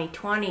 Of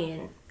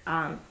 2020,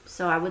 and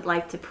so I would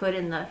like to put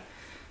in the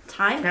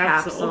time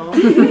capsule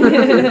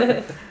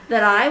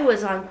that I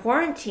was on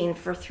quarantine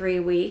for 3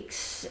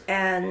 weeks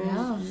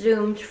and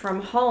Zoomed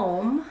from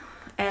home,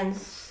 and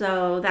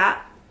so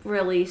that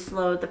really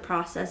slowed the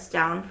process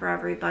down for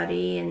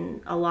everybody,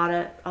 and a lot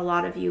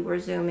of you were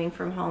Zooming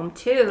from home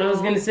too. I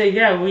was gonna say,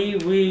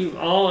 we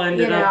all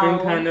ended up in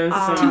kind of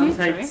some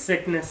type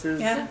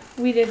sicknesses. Yeah,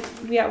 we did.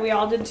 Yeah, we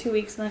all did 2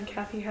 weeks, and then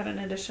Kathy had an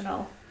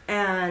additional.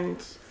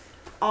 And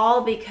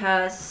all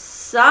because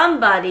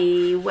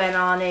somebody went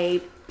on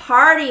a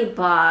party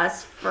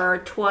bus for a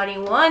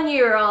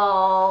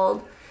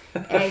 21-year-old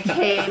and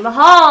came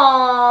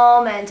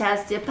home and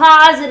tested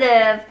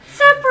positive.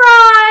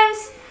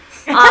 Surprise!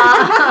 See,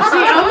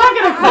 I'm not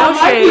gonna call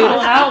my people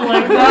out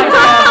like that,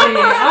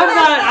 Kathy.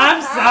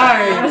 I'm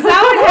sorry. Is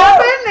that what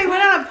happened? They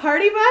went on a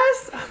party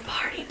bus? A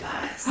party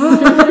bus.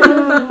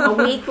 A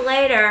week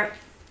later,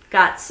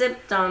 got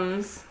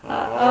symptoms.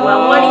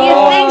 Well, what do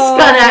you think's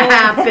gonna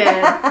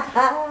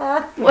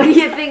happen? What do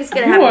you think's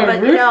gonna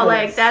happen? But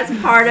like that's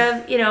part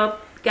of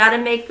gotta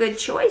make good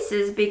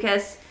choices,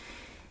 because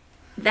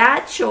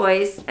that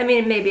choice,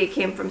 maybe it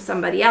came from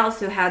somebody else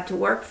who had to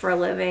work for a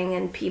living,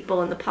 and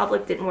people in the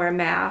public didn't wear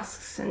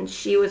masks, and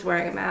she was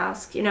wearing a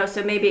mask,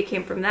 so maybe it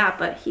came from that,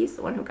 but he's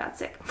the one who got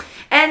sick.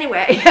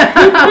 Anyway,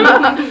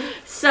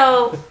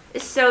 so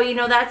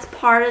that's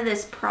part of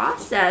this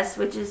process,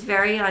 which is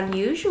very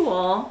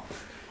unusual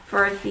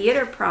for a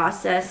theater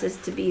process, is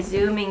to be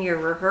Zooming your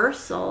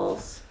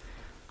rehearsals.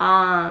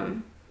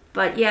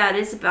 But yeah, it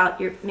is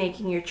about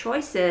making your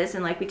choices,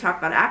 and like we talked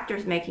about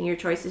actors making your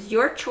choices.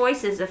 Your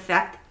choices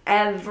affect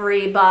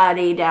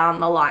everybody down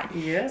the line.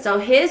 Yeah. So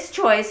his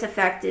choice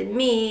affected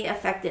me,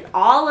 affected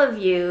all of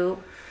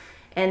you,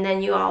 and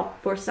then you all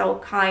were so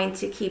kind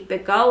to keep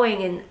it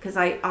going, and because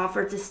I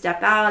offered to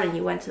step out, and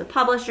you went to the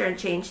publisher and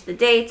changed the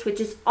dates, which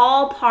is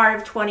all part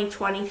of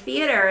 2020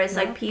 theater. It's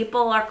like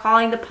people are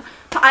calling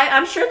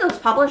I'm sure those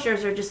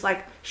publishers are just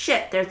like,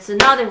 shit, there's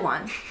another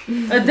one.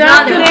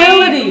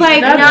 Adaptability.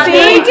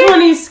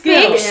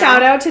 Big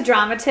shout out to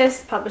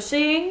Dramatist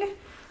Publishing,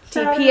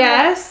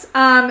 DPS.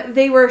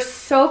 They were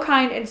so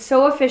kind and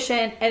so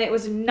efficient, and it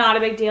was not a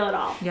big deal at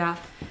all. Yeah.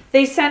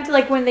 They sent,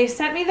 when they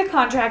sent me the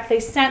contract,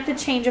 they sent the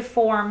change of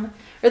form,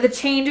 or the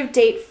change of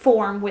date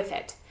form with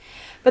it.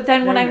 But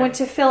then when I went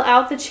to fill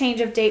out the change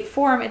of date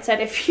form, it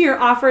said, if your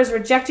offer is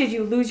rejected,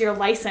 you lose your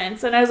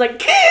license. And I was like,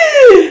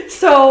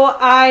 so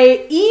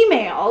I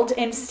emailed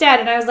instead.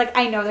 And I was like,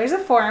 I know there's a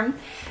form,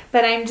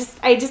 but I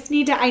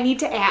need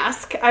to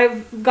ask.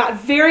 I've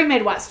got very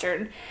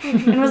Midwestern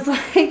and was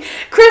like,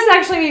 Chris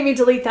actually made me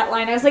delete that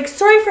line. I was like,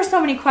 sorry for so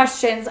many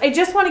questions. I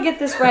just want to get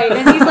this right.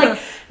 And he's like,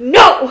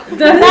 no,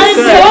 that's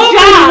so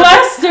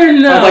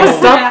Midwestern though. I was like,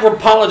 stop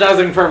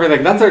apologizing for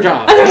everything. That's their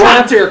job. We'll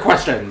answer your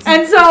questions.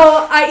 And so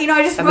I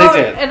just wrote,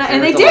 they did.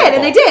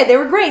 and they did. They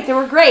were great.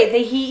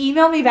 He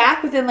emailed me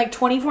back within like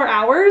 24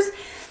 hours.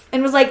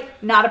 And was like,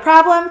 not a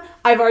problem.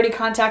 I've already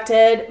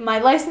contacted my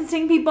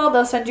licensing people.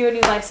 They'll send you a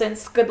new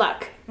license. Good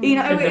luck.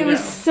 It was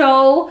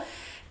so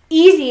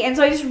easy. And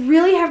so I just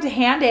really have to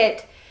hand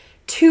it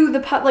to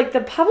the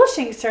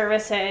publishing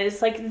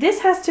services. Like, this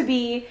has to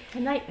be A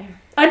nightmare.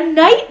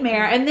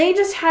 And they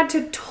just had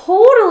to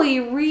totally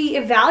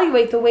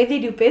reevaluate the way they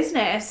do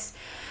business.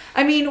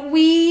 I mean,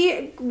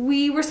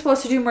 we were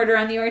supposed to do Murder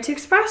on the Orient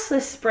Express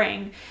this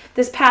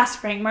past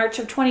spring, March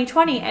of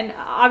 2020. And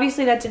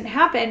obviously that didn't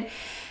happen.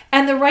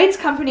 And the rights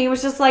company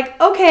was just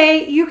like,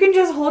 okay, you can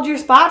just hold your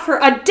spot for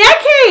a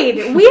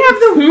decade. We have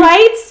the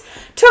rights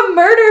to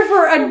murder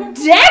for a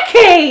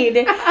decade.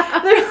 They're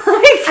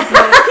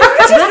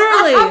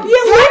like,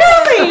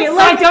 literally.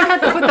 Like, I don't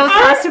have to put those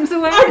costumes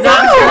away.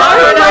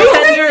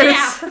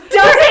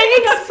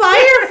 Doesn't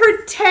expire for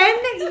 10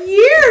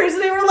 years.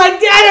 They were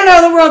like, I don't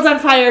know, the world's on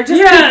fire. Just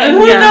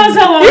who knows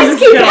how long this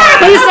keep goes.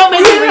 Please don't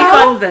make me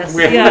refund this.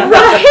 Right?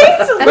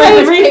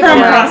 But the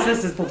refund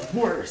process is the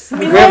worst.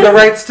 We have the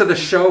rights to the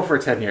show for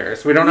 10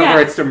 years. We don't have the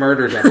rights to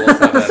Murder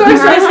 007.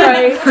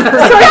 Sorry.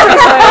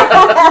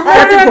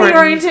 Murder on the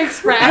Orient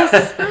Express.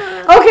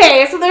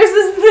 Okay, so there's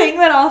this thing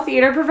that all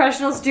theater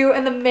professionals do,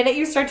 and the minute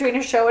you start doing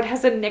a show, it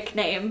has a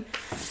nickname.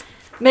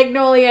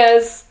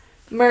 Magnolias,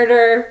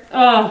 Murder.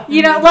 Oh,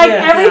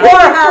 everything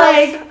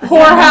like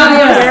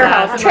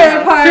whorehouse,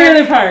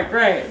 trailer park,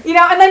 right?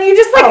 And then you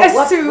just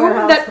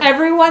assume that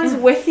everyone's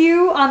with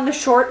you on the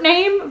short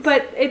name,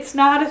 but it's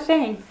not a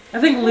thing. I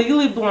think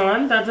Legally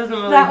Blonde, that doesn't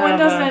really That have one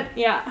doesn't,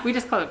 We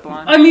just call it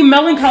Blonde. I mean,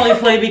 Melancholy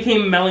Play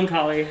became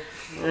Melancholy.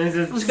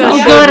 It was so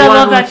good, I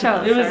love that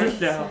show. It was a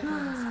show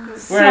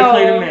where I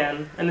played a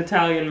man, an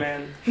Italian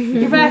man.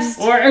 Your best.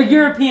 Or a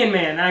European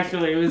man,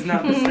 actually. It was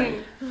not the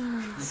same.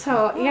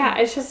 So, yeah,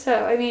 it's just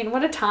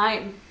what a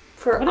time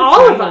for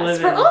all of us.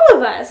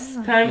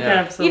 Time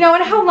capsule.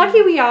 And how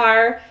lucky we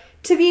are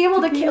to be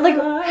able to,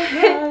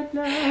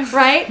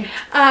 right?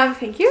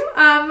 Thank you.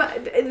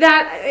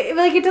 That,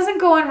 it doesn't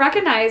go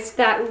unrecognized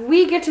that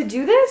we get to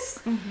do this,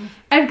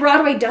 and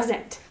Broadway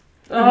doesn't.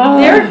 Oh.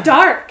 They're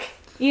dark.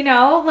 We've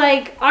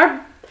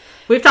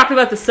talked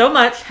about this so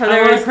much, how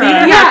there is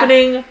theater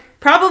happening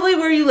probably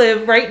where you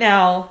live right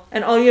now,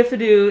 and all you have to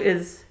do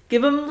is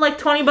give them like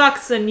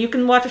 $20 and you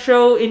can watch a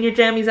show in your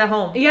jammies at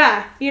home.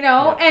 Yeah,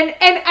 and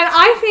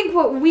I think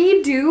what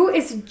we do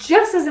is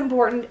just as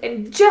important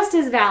and just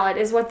as valid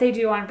as what they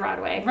do on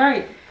Broadway.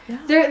 Right.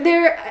 Yeah.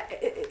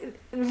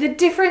 The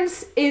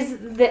difference is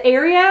the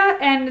area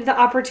and the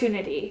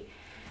opportunity.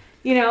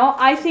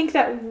 I think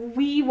that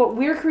what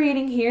we're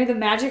creating here, the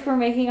magic we're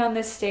making on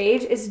this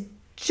stage, is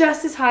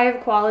just as high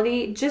of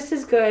quality, just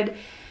as good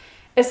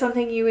as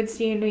something you would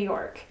see in New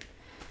York.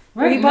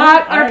 Right, We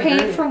bought our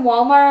paint from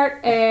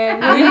Walmart,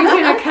 and we're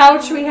using a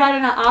couch we had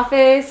in an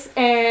office,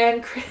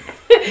 and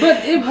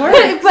but it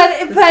works.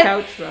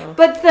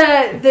 But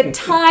the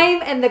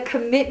time and the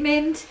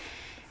commitment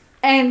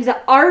and the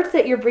art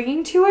that you're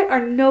bringing to it are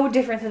no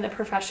different than the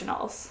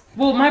professionals.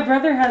 Well, my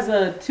brother has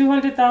a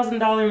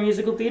 $200,000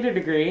 musical theater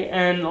degree,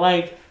 and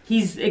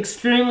he's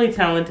extremely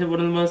talented, one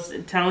of the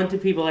most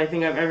talented people I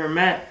think I've ever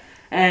met.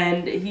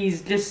 And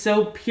he's just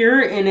so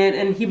pure in it,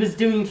 and he was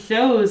doing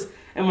shows.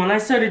 And when I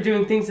started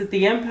doing things at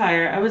the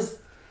Empire, I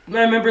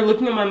remember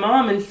looking at my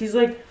mom, and she's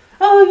like,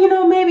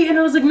 oh, maybe. And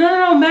I was like,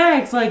 no,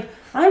 Max,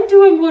 I'm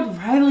doing what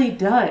Riley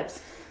does.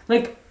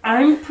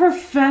 I'm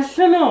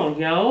professional,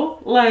 yo.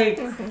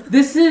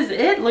 This is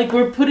it.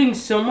 We're putting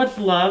so much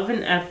love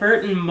and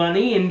effort and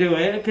money into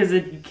it, because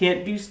you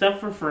can't do stuff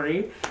for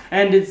free.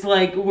 And it's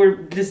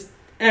we're just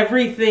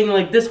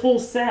everything, this whole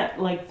set,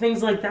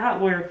 things like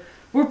that, where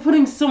we're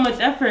putting so much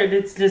effort.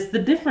 It's just the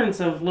difference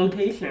of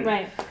location.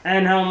 Right.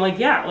 And how I'm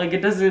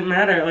it doesn't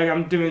matter.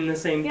 I'm doing the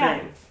same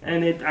thing.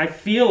 And I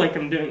feel like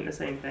I'm doing the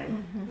same thing.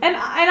 Mm-hmm. And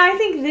I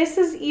think this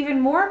is even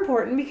more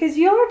important because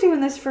y'all are doing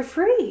this for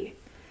free.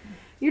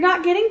 You're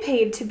not getting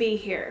paid to be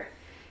here.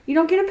 You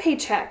don't get a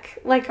paycheck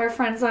like our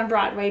friends on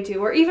Broadway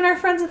do, or even our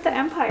friends at the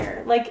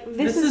Empire.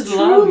 This is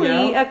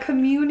truly a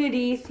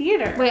community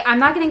theater. Wait, I'm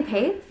not getting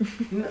paid?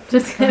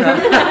 Just kidding. Well,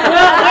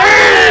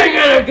 we're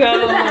gonna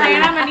go.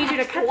 Diana, I'm gonna need you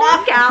to cut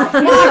out.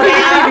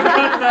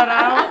 Cut that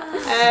out.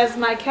 as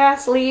my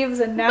cast leaves,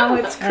 and now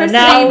it's Chris. And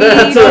now Amy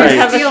that's from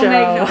right. Steel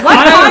Magnolia.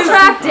 What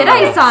contract did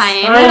I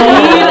sign?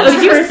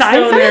 Did you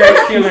sign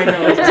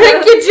something?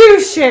 Drink your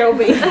juice,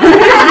 Shelby. Drink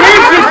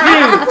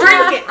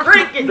it.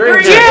 Drink the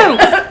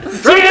juice!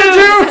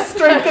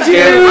 Drink the juice!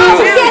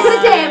 Get the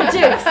damn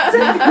juice.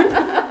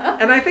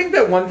 And I think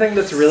that one thing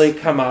that's really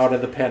come out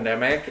of the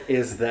pandemic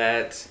is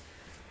that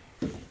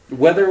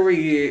whether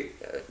we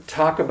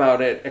talk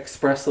about it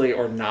expressly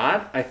or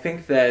not, I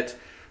think that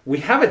we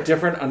have a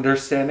different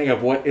understanding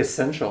of what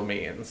essential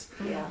means.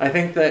 Yeah. I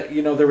think that,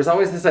 there was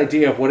always this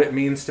idea of what it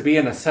means to be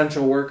an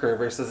essential worker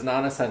versus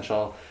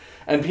non-essential.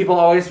 And people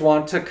always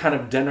want to kind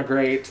of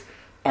denigrate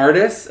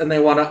artists, and they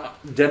want to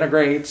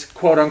denigrate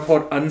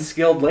quote-unquote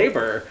unskilled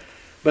labor.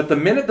 But the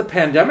minute the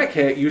pandemic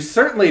hit, you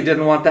certainly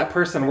didn't want that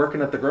person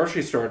working at the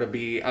grocery store to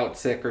be out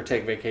sick or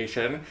take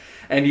vacation.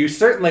 And you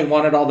certainly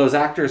wanted all those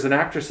actors and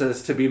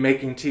actresses to be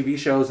making TV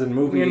shows and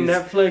movies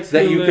Netflix,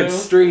 that Hulu. you could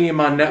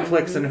stream on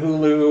Netflix and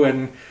Hulu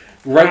and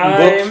writing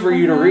books for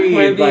you to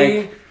read.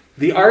 Maybe. Like,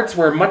 the arts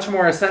were much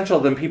more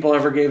essential than people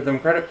ever gave them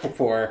credit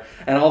for.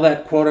 And all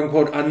that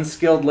quote-unquote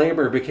unskilled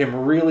labor became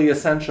really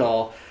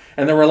essential.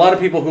 And there were a lot of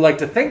people who like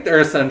to think they're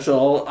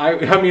essential.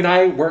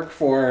 I work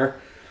for...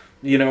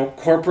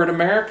 corporate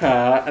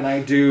America, and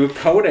I do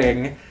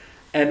coding,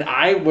 and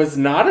I was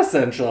not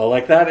essential.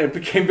 Like that, it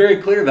became very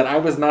clear that I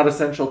was not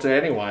essential to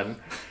anyone.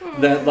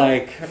 That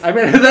I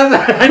know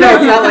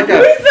it's not like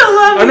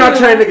I'm not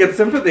trying to get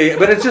sympathy,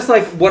 but it's just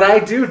like what I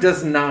do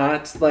does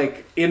not,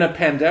 in a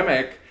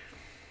pandemic,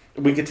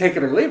 we could take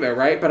it or leave it,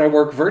 right? But I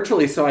work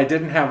virtually, so I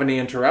didn't have any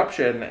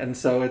interruption, and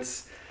so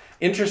it's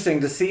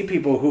interesting to see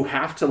people who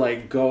have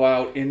to go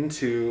out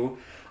into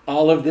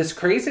all of this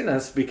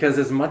craziness, because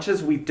as much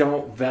as we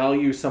don't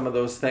value some of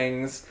those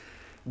things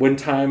when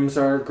times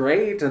are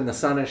great and the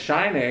sun is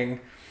shining,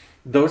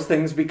 those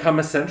things become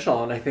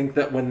essential. And I think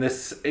that when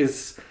this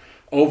is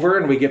over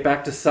and we get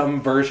back to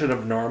some version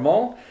of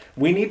normal,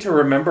 we need to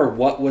remember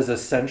what was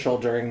essential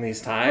during these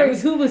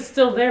times. Who was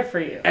still there for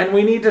you. And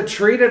we need to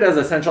treat it as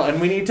essential, and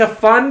we need to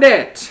fund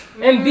it.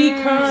 And be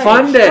kind.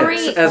 Fund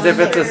it as if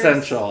it's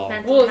essential.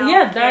 That's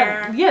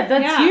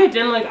huge.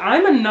 And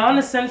I'm a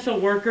non-essential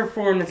worker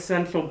for an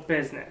essential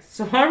business.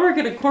 So I work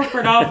at a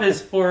corporate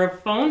office for a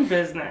phone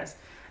business.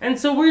 And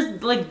so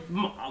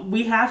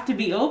we have to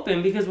be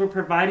open because we're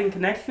providing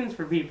connections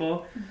for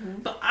people.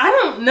 Mm-hmm. But I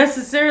don't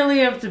necessarily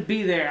have to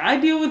be there. I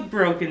deal with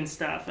broken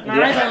stuff, and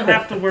I don't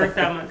have to work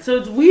that much. So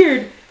it's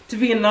weird to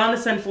be a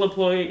non-essential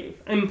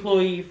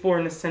employee for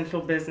an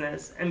essential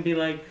business and be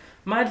like,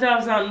 my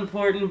job's not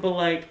important,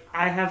 but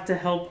I have to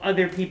help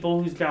other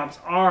people whose jobs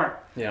are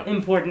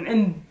important.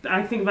 And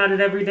I think about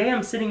it every day.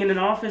 I'm sitting in an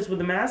office with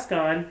a mask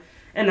on,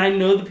 and I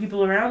know the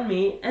people around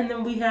me, and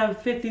then we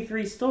have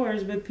 53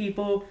 stores with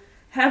people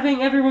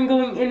having everyone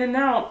going in and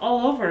out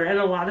all over, and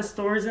a lot of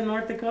stores in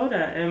North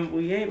Dakota, and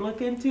we ain't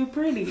looking too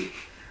pretty.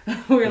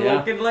 We're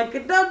looking like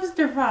a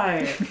dumpster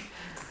fire.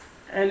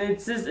 And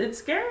it's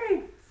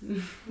scary.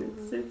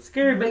 It's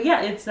scary. But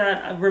it's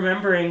that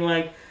remembering,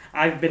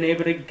 I've been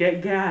able to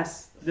get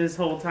gas this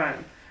whole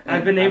time.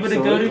 I've been able to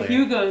go to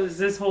Hugo's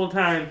this whole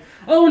time.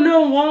 Oh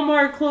no,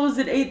 Walmart closed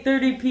at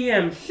 8:30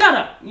 p.m. Shut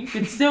up! You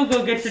can still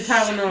go get your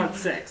Tylenol at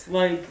 6.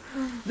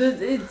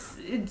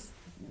 It's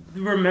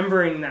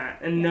remembering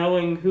that and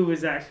knowing who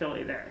was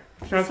actually there.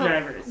 Truck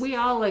drivers. We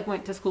all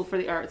went to school for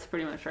the arts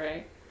pretty much,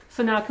 right?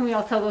 So now can we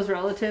all tell those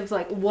relatives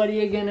what are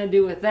you gonna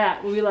do with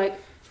that? We'll be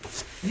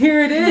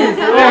here it is.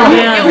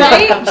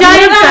 Right?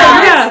 Giant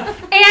bags.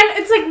 And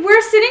it's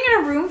we're sitting in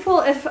a room full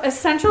of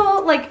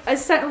essential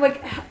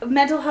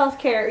mental health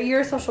care. You're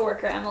a social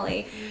worker,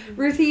 Emily.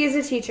 Ruthie is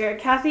a teacher.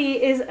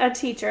 Kathy is a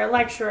teacher,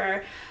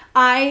 lecturer.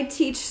 I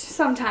teach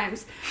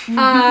sometimes.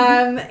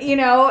 Diana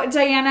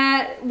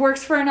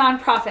works for a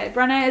nonprofit.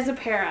 Brenna is a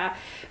para.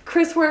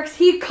 Chris works,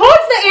 he codes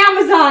the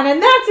Amazon,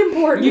 and that's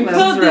important. You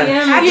code the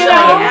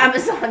Amazon.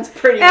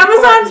 Actually,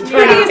 Amazon's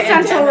pretty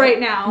essential right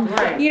now.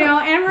 Right.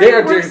 Anne they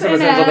are doing some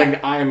essential thing.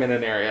 I'm in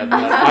an area that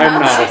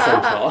I'm not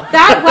essential.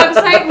 That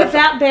website with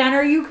that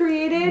banner you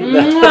created,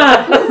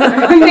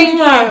 thank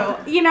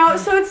you.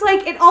 So it's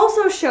it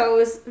also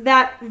shows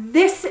that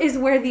this is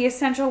where the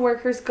essential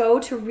workers go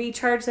to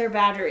recharge their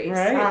batteries.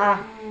 Right.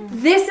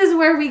 This is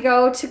where we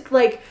go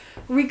to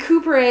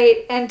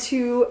recuperate and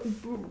to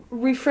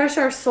refresh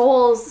our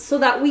souls so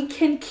that we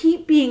can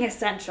keep being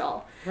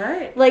essential.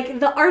 Right.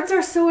 The arts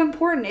are so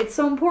important. It's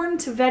so important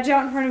to veg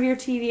out in front of your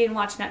TV and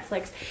watch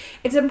Netflix.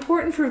 It's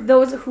important for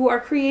those who are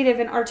creative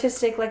and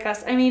artistic like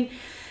us.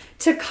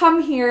 To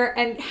come here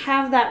and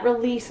have that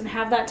release and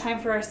have that time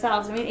for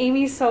ourselves.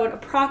 Amy sewed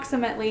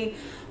approximately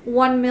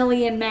 1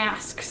 million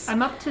masks.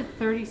 I'm up to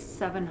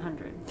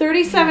 3,700.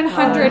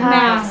 3,700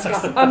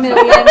 masks, a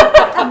million.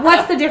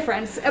 What's the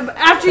difference?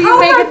 After you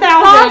make 1,000.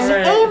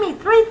 Gosh, Amy,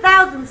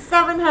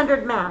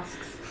 3,700 masks.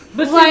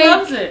 But she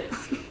loves it.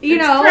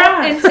 It's so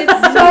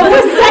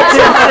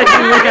essential.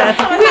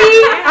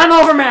 I'm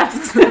over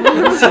masks.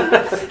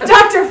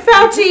 Dr.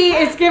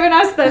 Fauci is giving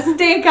us the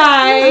stink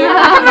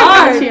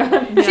eye.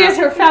 She has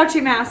her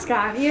Fauci mask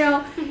on.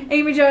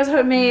 Amy Jo's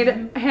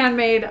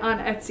handmade on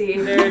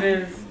Etsy. There it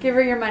is. Give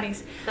her your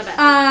monies. The best.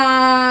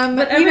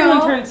 But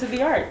everyone turns to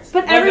the arts.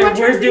 But everyone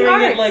turns to the arts. We're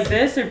doing it like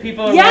this, or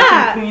people are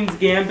watching Queen's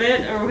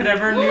Gambit, or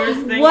whatever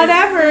newest thing.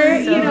 Whatever,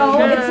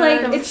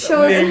 it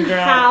shows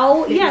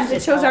how,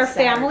 it shows our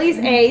families,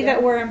 A,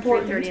 that we're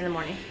important. 3:30 in the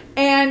morning.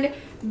 And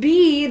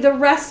B, the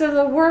rest of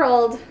the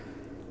world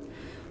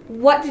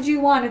what did you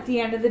want at the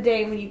end of the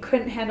day when you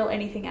couldn't handle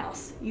anything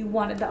else? You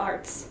wanted the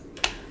arts.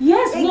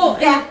 Yes, well,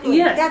 Exactly.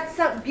 yes. That's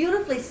so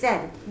beautifully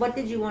said. What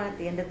did you want at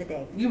the end of the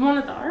day? You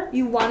wanted the art?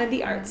 You wanted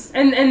the arts.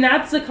 And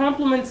that's the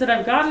compliments that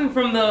I've gotten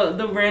from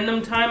the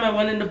random time I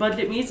went into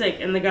Budget Music,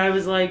 and the guy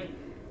was like,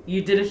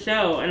 you did a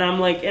show, and I'm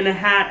like in a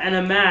hat and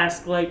a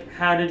mask, like,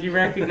 how did you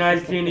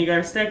recognize Jeannie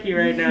Garstecki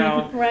right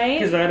now? Right?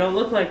 Because I don't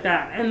look like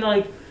that. And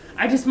like,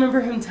 I just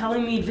remember him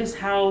telling me just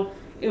how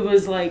it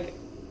was like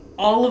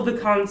all of the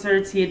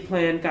concerts he had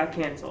planned got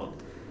canceled.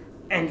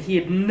 And he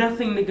had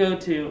nothing to go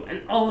to,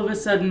 and all of a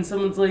sudden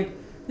someone's like,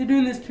 they're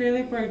doing this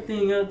trailer park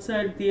thing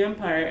outside the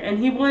Empire, and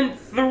he went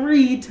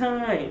 3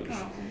 times.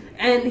 Oh.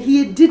 And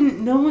he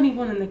didn't know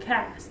anyone in the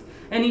cast,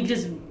 and he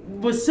just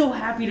was so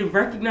happy to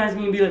recognize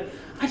me and be like,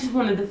 I just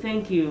wanted to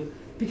thank you,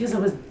 because I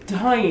was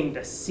dying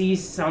to see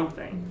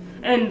something.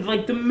 And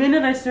like the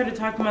minute I started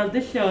talking about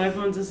this show,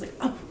 everyone's just like,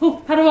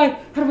 oh, how do I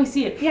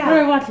see it? Yeah. How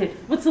do I watch it?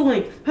 What's the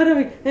link? How do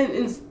I,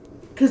 and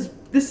because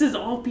this is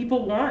all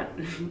people want.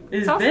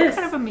 It's also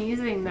kind of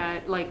amazing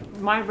that like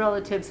my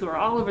relatives who are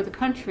all over the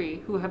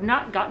country who have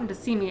not gotten to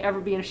see me ever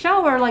be in a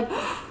show are like,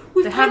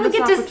 we finally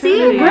get to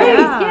see you. Right.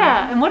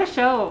 Yeah, and what a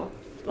show.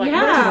 Like,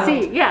 what to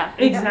see. Yeah.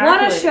 Exactly.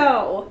 What a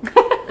show.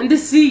 And to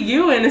see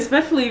you, and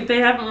especially if they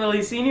haven't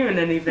really seen you in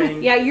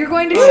anything. Yeah, you're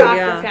going to shock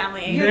your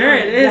family. There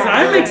it is.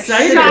 I'm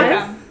excited. Shock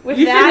them. With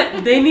You that,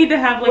 should, they need to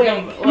have like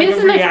a this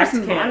is my React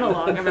first cam.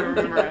 monologue I've ever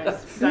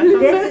memorized.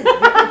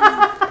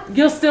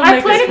 You'll still I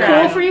make played us it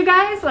cry. cool for you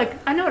guys. Like,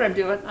 I know what I'm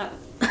doing.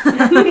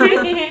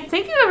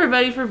 Thank you,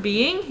 everybody, for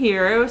being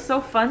here. It was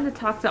so fun to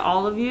talk to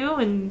all of you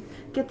and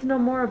get to know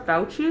more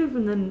about you,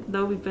 even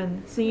though we've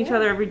been seeing each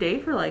other every day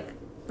for like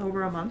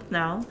over a month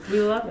now. We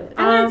love it.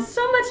 I learned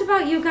so much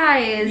about you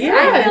guys.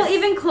 Yes. I feel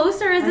even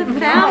closer as a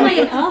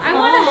family. I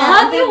want to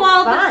hug you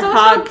all, but social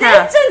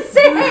Podcast.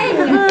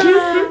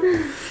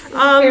 distancing. it's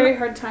a very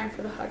hard time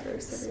for the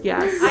huggers.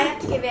 Yes. I have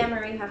to give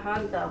Anne-Marie a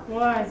hug, though.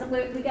 Why? So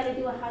we got to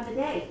do a hug a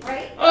day,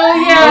 right?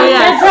 Oh yeah,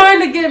 they're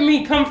trying to get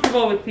me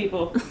comfortable with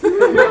people.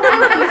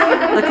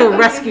 Like a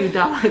rescue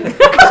dog.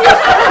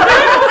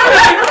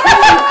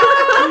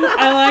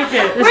 I like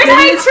it. Where's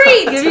my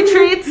treat? Give you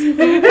treats. Give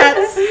you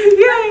pets.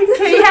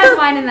 She has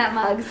wine in that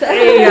mug. So.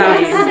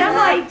 It's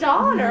my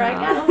daughter. I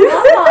got to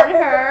love on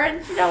her,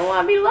 and she don't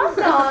want to be loved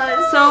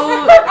on.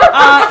 So,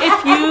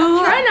 if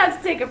you Try not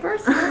to take it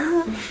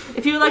personal.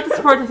 if you would like to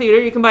support the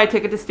theater, you can buy a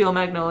ticket to Steel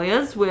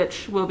Magnolias,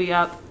 which will be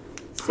up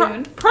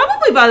Soon.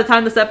 probably by the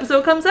time this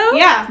episode comes out.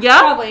 Yeah,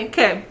 probably.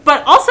 Okay,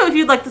 but also if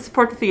you'd like to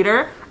support the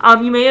theater,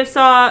 you may have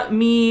saw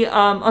me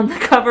on the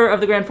cover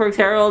of the Grand Forks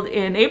Herald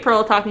in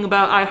April talking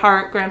about I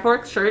Heart Grand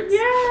Forks shirts. Yeah.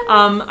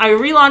 I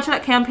relaunched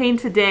that campaign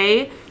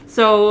today.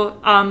 So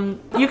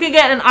you can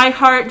get an I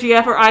Heart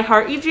GF or I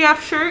Heart EGF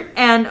shirt,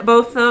 and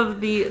both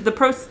of the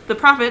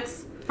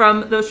profits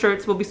from those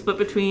shirts will be split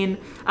between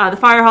the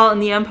Fire Hall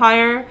and the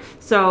Empire.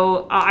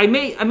 So I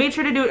made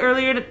sure to do it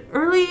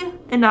early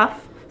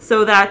enough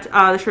so that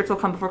the shirts will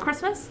come before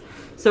Christmas.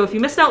 So if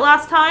you missed out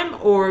last time,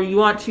 or you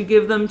want to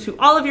give them to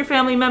all of your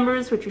family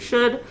members, which you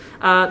should,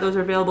 those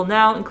are available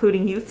now,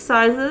 including youth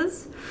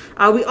sizes.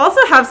 We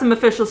also have some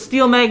official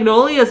Steel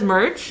Magnolias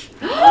merch.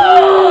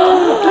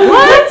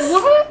 What?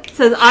 It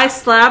says, I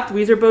slapped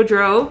Weezer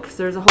Boudreaux, because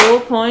there's a whole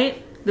point.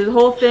 There's a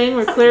whole thing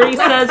where Clary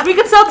says, we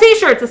could sell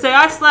t-shirts that say,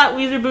 I slapped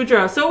Weezer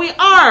Boudreaux. So we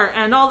are,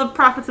 and all the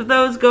profits of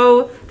those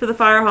go to the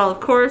Fire Hall, of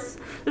course.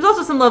 There's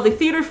also some lovely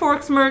Theater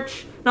Forks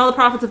merch, and all the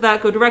profits of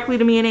that go directly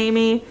to me and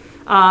Amy.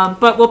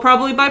 But we'll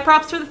probably buy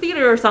props for the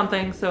theater or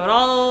something, so it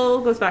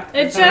all goes back to the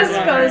It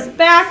just goes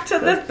back to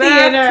the theater.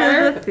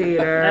 Back to the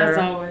theater. As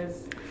always.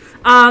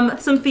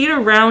 Some theater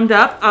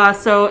roundup.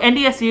 So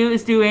NDSU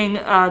is doing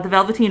The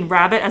Velveteen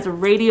Rabbit as a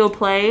radio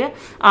play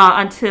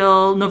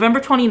until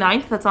November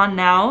 29th. That's on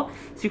now.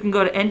 So you can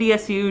go to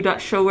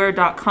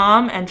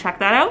ndsu.showware.com and check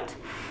that out.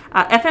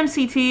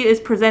 FMCT is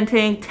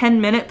presenting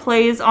 10-minute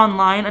plays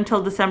online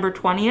until December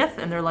 20th,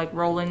 and they're like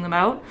rolling them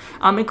out,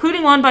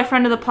 including one by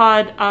friend of the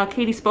pod,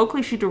 Katie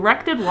Spokley. She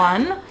directed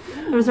one.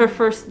 It was her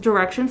first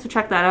direction, so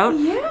check that out.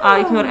 Yeah.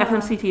 You can go to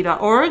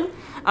fmct.org.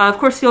 Of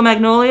course, Steel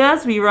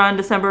Magnolias, we run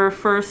December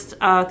 1st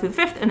through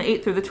the 5th and the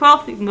 8th through the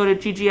 12th. You can go to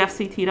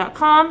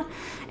ggfct.com.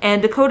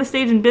 And Dakota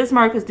Stage in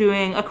Bismarck is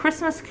doing A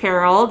Christmas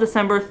Carol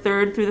December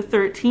 3rd through the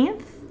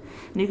 13th.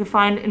 And you can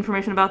find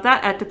information about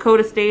that at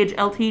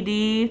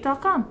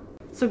dakotastageltd.com.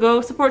 So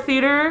go support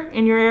theater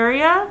in your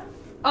area.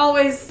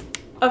 Always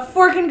a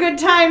forking good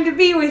time to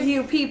be with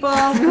you, people.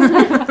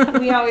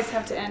 We always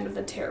have to end with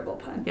a terrible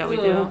pun. Yeah, we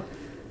do.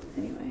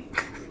 Anyway.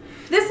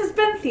 This has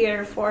been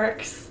Theater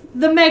Forks,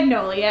 the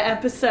Magnolia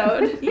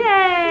episode.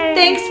 Yay!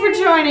 Thanks for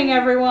joining,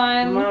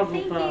 everyone.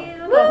 Thank you. Bye.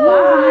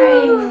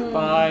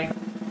 Bye.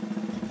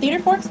 Theater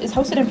Forks is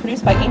hosted and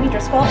produced by Amy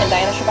Driscoll and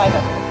Diana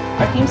Shabaiba.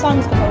 Our theme song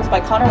is composed by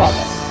Connor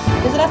Walgus.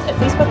 Visit us at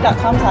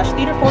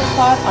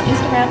facebook.com/TheaterForksPod, on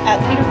Instagram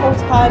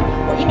 @TheaterForksPod,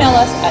 or email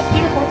us at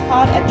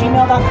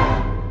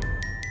theaterforkspod@gmail.com.